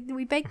cake.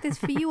 We baked this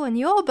for you on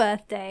your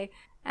birthday.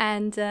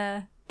 And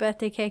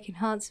birthday cake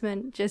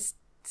enhancement just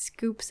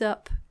scoops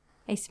up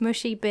a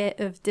smushy bit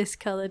of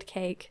discolored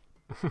cake,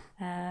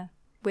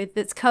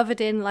 that's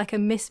covered in like a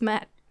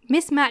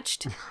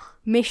mismatched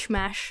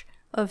mishmash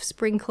of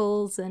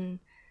sprinkles and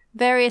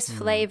various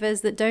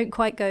flavors that don't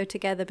quite go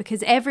together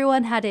because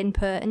everyone had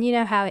input, and you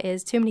know how it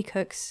is, too many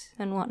cooks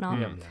and whatnot.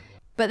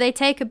 But they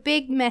take a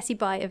big messy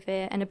bite of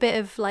it, and a bit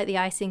of like the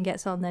icing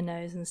gets on their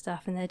nose and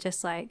stuff, and they're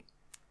just like,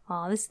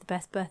 oh, this is the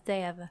best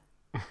birthday ever.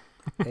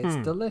 It's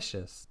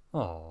delicious.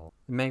 Oh,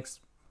 it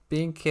makes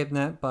being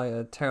kidnapped by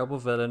a terrible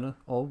villain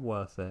all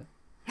worth it.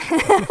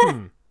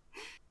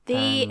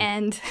 The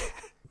end.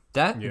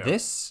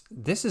 This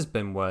has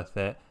been worth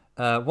it.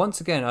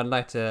 Once again, I'd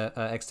like to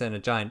extend a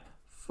giant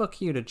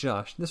fuck you to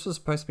Josh. This was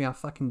supposed to be our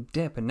fucking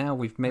dip, and now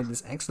we've made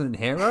this excellent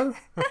hero.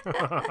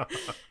 I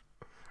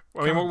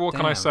mean, what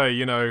can I say?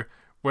 You know,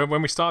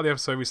 when we started the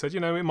episode, we said,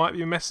 it might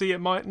be messy, it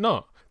might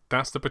not.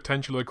 That's the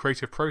potential of the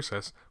creative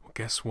process. Well,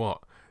 guess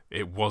what?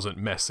 It wasn't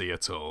messy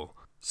at all.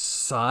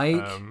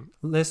 Psych,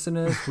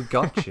 listeners, we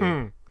got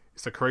you.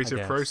 It's the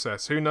creative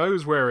process. Who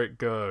knows where it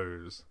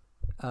goes?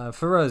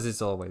 For us,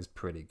 it's always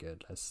pretty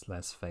good.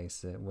 Let's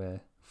face it.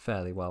 We're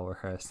fairly well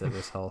rehearsed at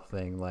this whole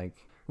thing.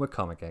 Like, we're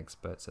comic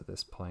experts at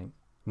this point.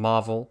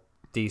 Marvel,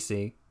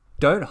 DC,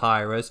 don't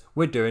hire us.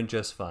 We're doing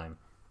just fine.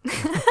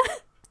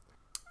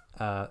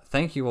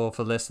 Thank you all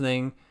for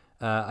listening.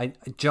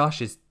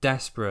 Josh is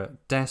desperate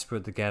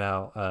to get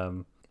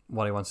out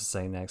what he wants to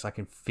say next. I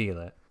can feel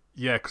it.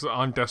 Yeah, because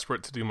I'm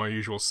desperate to do my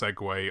usual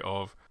segue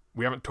of,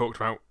 we haven't talked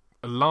about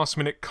a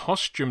last-minute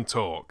costume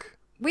talk.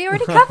 We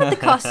already covered the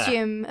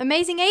costume.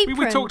 Amazing apron.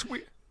 We talked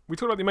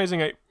about the Amazing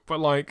Ape, but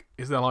like,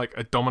 is there like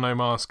a domino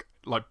mask,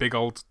 like big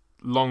old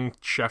long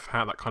chef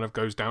hat that kind of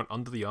goes down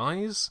under the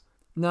eyes?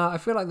 No, I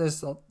feel like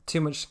there's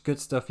too much good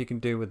stuff you can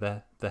do with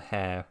the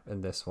hair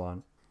in this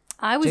one.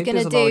 I was Jade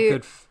gonna does a lot of do.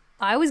 good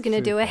I was gonna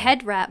food do a there.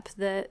 head wrap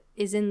that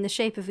is in the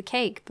shape of a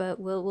cake, but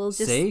we'll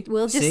just See?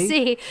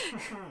 see.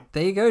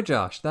 There you go,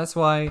 Josh. That's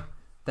why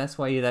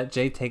you let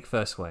Jade take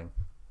first swing.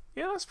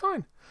 Yeah, that's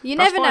fine. You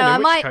That's never know. fine,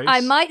 in which I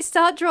case- might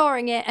start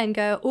drawing it and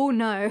go, oh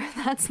no,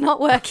 that's not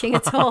working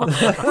at all.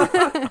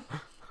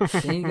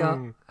 So you got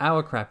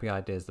our crappy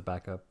ideas to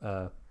back up,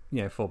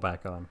 fall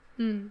back on.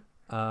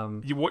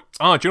 You what?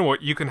 Ah, do you know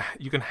what? You can.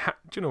 Do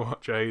you know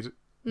what, Jade?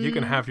 You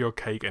can have your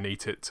cake and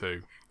eat it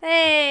too.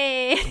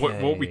 Hey.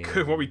 What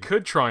we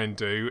could try and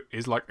do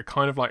is like a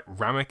kind of like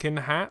ramekin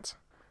hat.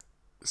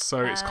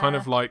 So it's kind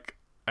of like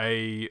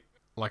a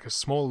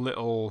small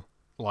little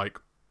like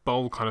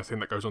bowl kind of thing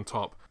that goes on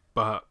top.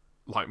 But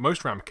like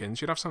most ramekins,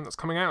 you'd have something that's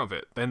coming out of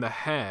it. Then the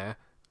hair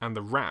and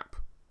the wrap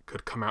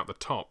could come out the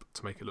top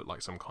to make it look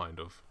like some kind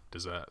of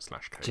dessert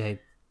 / cake. Jade,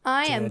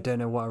 I I am. don't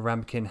know what a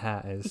ramekin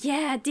hat is.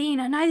 Yeah, Dean,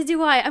 neither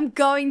do I. I'm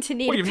going to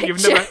need What, a you've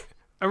picture.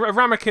 never? A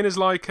ramekin is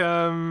like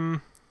a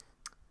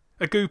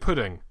goo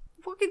pudding.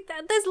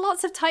 There's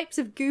lots of types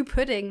of goo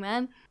pudding,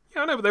 man.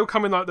 Yeah, I know, but they will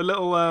come in like the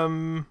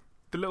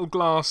little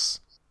glass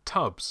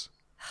tubs.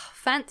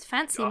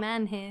 Fancy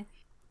man here.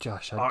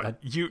 Josh,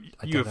 You've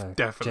don't know.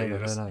 definitely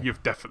Jade, I don't know.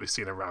 you've definitely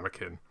seen a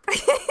ramekin.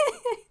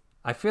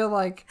 I feel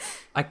like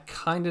I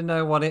kind of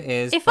know what it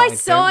is. If but I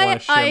saw don't wanna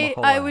it, show my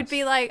whole I would ass.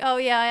 be like, oh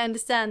yeah, I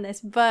understand this.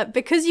 But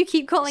because you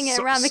keep calling it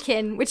a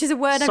ramekin, which is a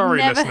word Sorry,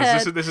 I've never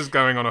listeners, heard. this is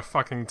going on a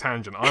fucking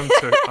tangent.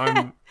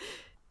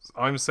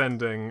 I'm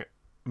sending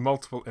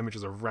multiple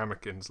images of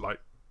ramekins. Like,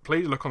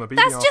 please look on the BBRP.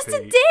 That's just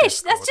a dish.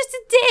 Discord. That's just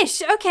a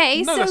dish.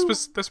 Okay, No, so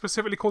they're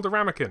specifically called a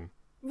ramekin.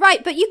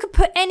 right, but you could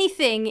put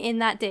anything in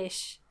that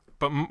dish.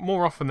 But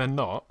more often than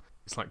not,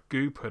 it's like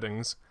goo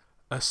puddings,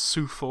 a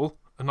souffle,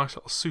 a nice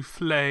little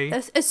souffle,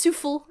 A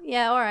souffle.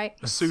 Yeah, all right.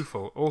 a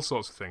souffle, all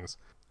sorts of things.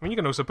 I mean, you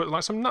can also put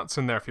like some nuts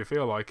in there if you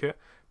feel like it,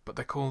 but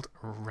they're called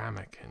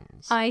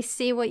ramekins. I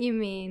see what you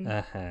mean.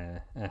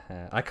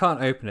 I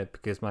can't open it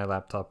because my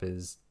laptop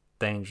is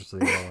dangerously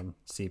low on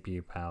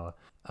CPU power.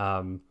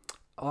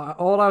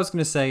 All I was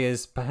going to say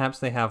is perhaps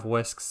they have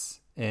whisks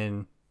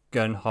in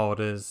gun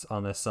holders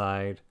on the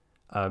side.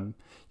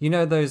 You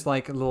know those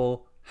like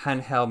little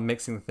handheld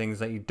mixing things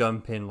that you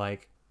dump in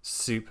like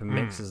soup and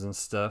mixes and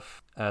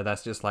stuff.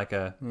 That's just like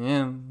a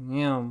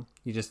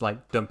you just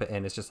like dump it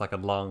in. It's just like a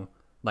long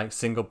like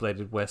single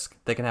bladed whisk.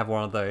 They can have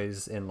one of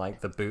those in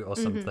like the boot or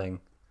something.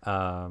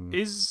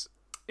 Is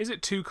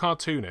it too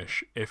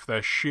cartoonish if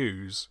their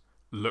shoes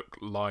look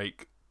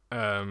like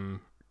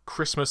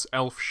Christmas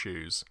elf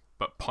shoes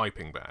but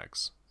piping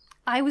bags?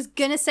 I was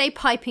gonna say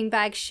piping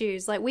bag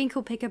shoes, like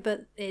Winkle Picker,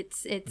 but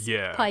it's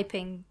Yeah.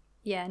 piping.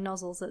 Yeah,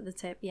 nozzles at the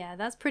tip. Yeah,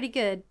 that's pretty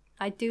good.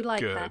 I do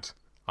like Good. that.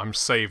 I'm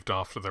saved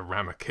after the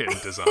ramekin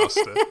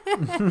disaster.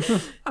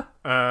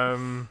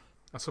 I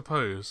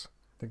suppose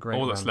The great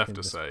all that's left ramekin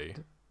to dis- say.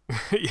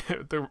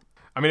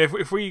 I mean,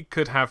 if we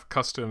could have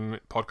custom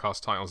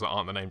podcast titles that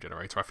aren't the name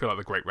generator, I feel like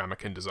the Great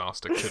Ramekin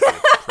Disaster could be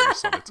a pretty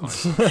solid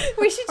title.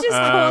 We should just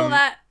call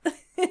that.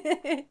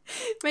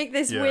 Make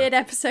this Yeah. weird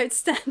episode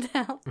stand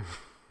out.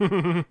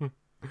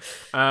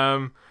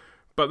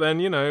 But then,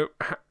 you know,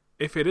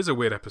 if it is a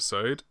weird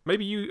episode,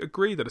 maybe you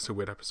agree that it's a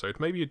weird episode.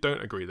 Maybe you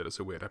don't agree that it's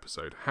a weird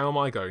episode. How am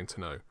I going to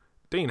know?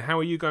 Dean, how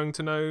are you going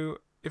to know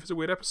if it's a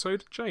weird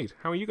episode? Jade,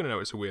 how are you going to know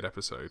it's a weird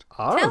episode?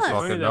 I don't Tell us. fucking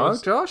Only there know,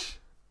 was- Josh.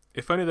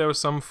 If only there was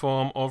some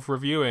form of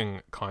reviewing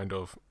kind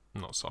of,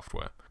 not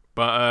software,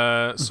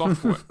 but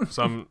software,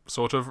 some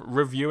sort of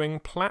reviewing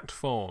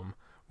platform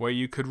where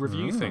you could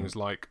review things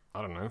like, I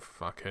don't know,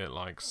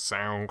 like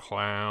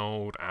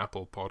SoundCloud,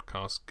 Apple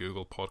Podcasts,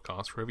 Google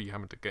Podcasts, wherever you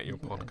happen to get your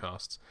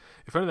podcasts.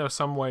 If only there was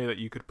some way that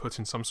you could put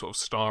in some sort of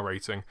star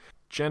rating,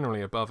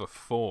 generally above a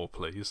 4,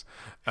 please,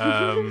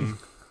 and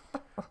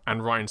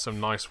write in some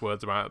nice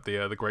words about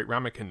the Great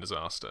Ramekin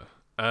disaster.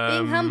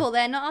 Being humble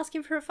there, not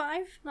asking for a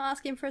 5, not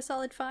asking for a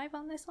solid 5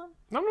 on this one.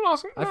 I'm not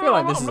asking. I no, feel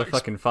like I'm this is not a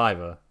fucking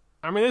fiver.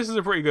 I mean, this is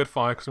a pretty good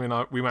 5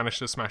 because we managed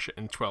to smash it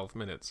in 12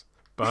 minutes.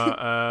 But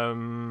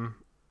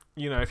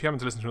you know, if you happen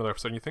to listen to another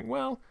episode and you think,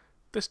 well,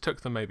 this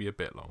took them maybe a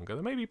bit longer,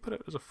 then maybe put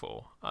it as a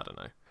 4. I don't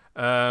know.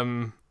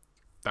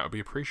 That would be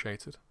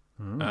appreciated.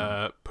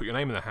 Put your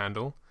name in the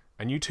handle,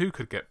 and you too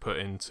could get put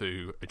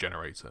into a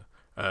generator.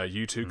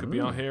 You too could be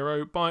our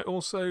hero by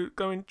also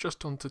going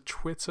just onto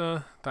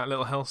Twitter, that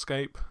little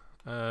hellscape.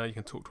 You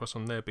can talk to us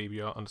on there,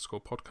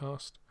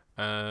 BBR_podcast.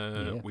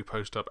 We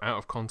post up out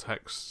of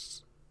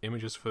context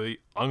images for the.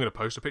 I'm going to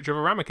post a picture of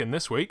a ramekin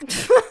this week.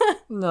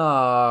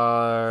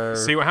 No.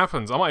 See what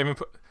happens. I might even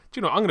put. Do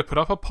you know? I'm going to put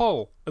up a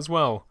poll as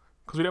well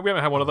because we haven't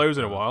had one of those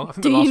in a while. I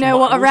think Do the you last know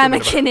one what a might have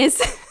also been ramekin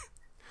is?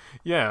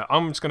 Yeah,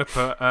 I'm just going to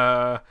put.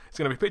 It's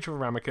going to be a picture of a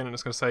ramekin, and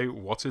it's going to say,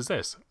 "What is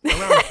this? A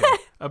ramekin,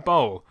 a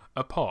bowl,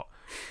 a pot."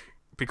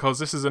 Because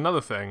this is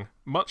another thing,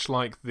 much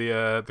like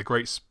the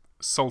great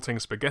salting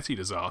spaghetti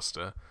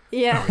disaster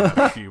Yeah. we had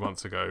a few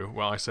months ago,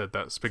 where I said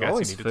that spaghetti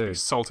always needed to be food.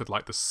 salted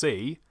like the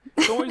sea.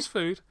 It's always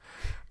food.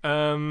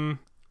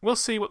 We'll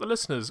see what the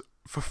listeners.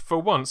 For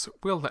once,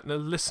 we'll let the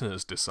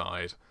listeners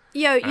decide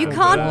Yo, you And,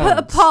 can't put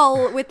a once.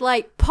 poll with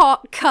like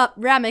pot, cup,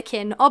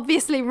 ramekin.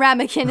 Obviously,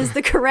 ramekin is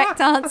the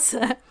correct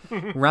answer.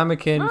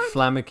 Ramekin,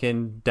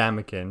 Flammekin,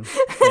 Damekin.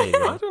 There you I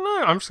go. don't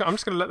know. I'm just going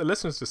to let the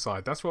listeners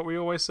decide. That's what we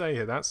always say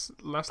here. That's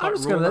like I'm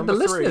just rule going to let the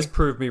number 3. listeners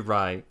prove me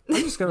right. I'm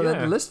just going to let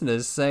Yeah. the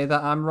listeners say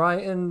that I'm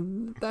right,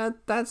 and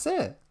that's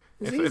it.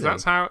 It's If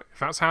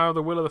that's how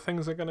the will of the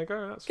things are going to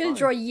go, that's I'm gonna fine.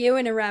 draw you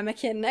in a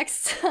ramekin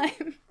next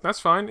time.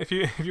 That's fine. If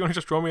you want to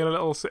just draw me a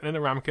little sitting in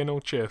a ramekin all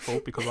cheerful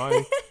because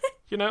I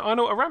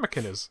know what a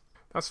ramekin is.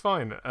 That's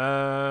fine.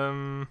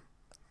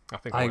 I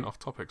think I went off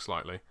topic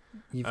slightly.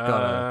 You've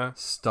got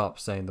to stop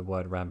saying the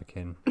word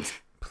ramekin,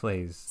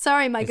 please.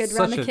 Sorry, my It's good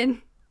such a-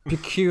 ramekin.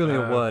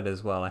 Peculiar word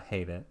as well. I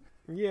hate it.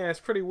 Yeah, it's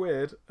pretty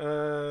weird.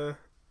 Oh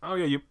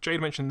yeah,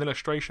 Jade mentioned an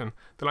illustration.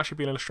 There'll actually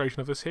be an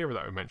illustration of this hero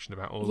that we mentioned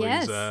about all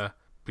Yes. these.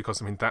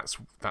 Because I mean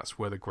that's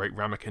where the great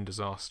ramekin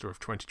disaster of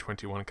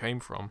 2021 came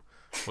from.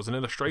 Was an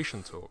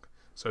illustration talk.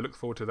 So look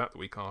forward to that the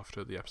week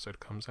after the episode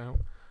comes out.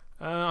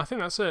 I think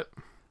that's it.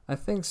 I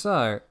think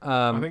so.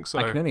 I think so.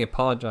 I can only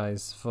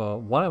apologize for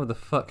whatever the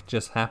fuck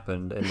just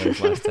happened in those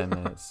last 10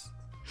 minutes.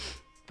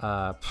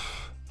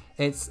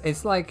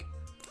 It's like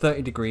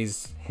 30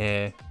 degrees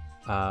here.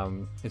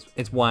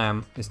 It's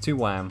wham. It's too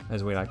wham,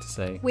 as we like to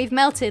say. We've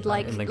melted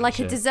like in a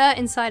Lincolnshire. dessert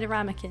inside a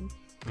ramekin.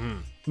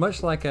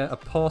 Much like a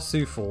poor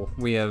souffle,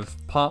 we have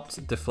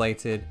popped,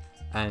 deflated,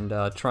 and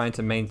are trying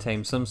to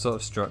maintain some sort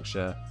of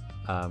structure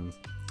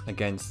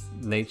against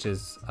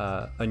nature's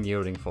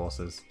unyielding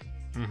forces.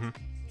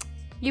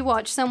 You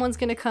watch, someone's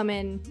gonna come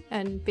in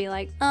and be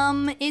like,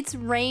 it's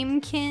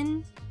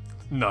ramekin.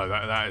 No,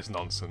 that is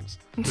nonsense.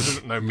 This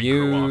isn't no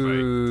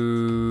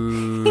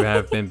microwave. You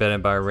have been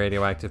bitten by a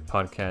radioactive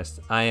podcast.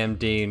 I am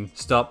Dean.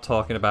 Stop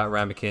talking about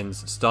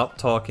ramekins. Stop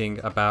talking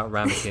about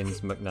ramekins,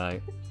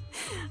 McKnight.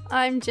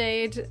 I'm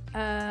Jade.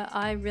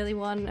 I really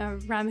want a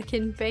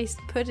ramekin-based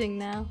pudding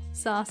now.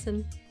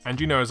 Sarsen.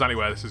 And you know exactly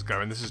where this is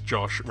going. This is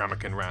Josh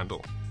Ramekin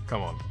Randall.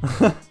 Come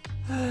on.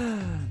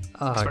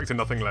 Expecting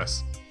nothing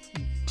less.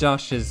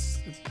 Josh has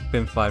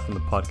been fired from the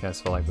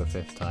podcast for like the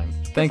 5th time.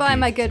 Thank Goodbye, you.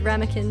 my good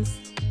ramekins.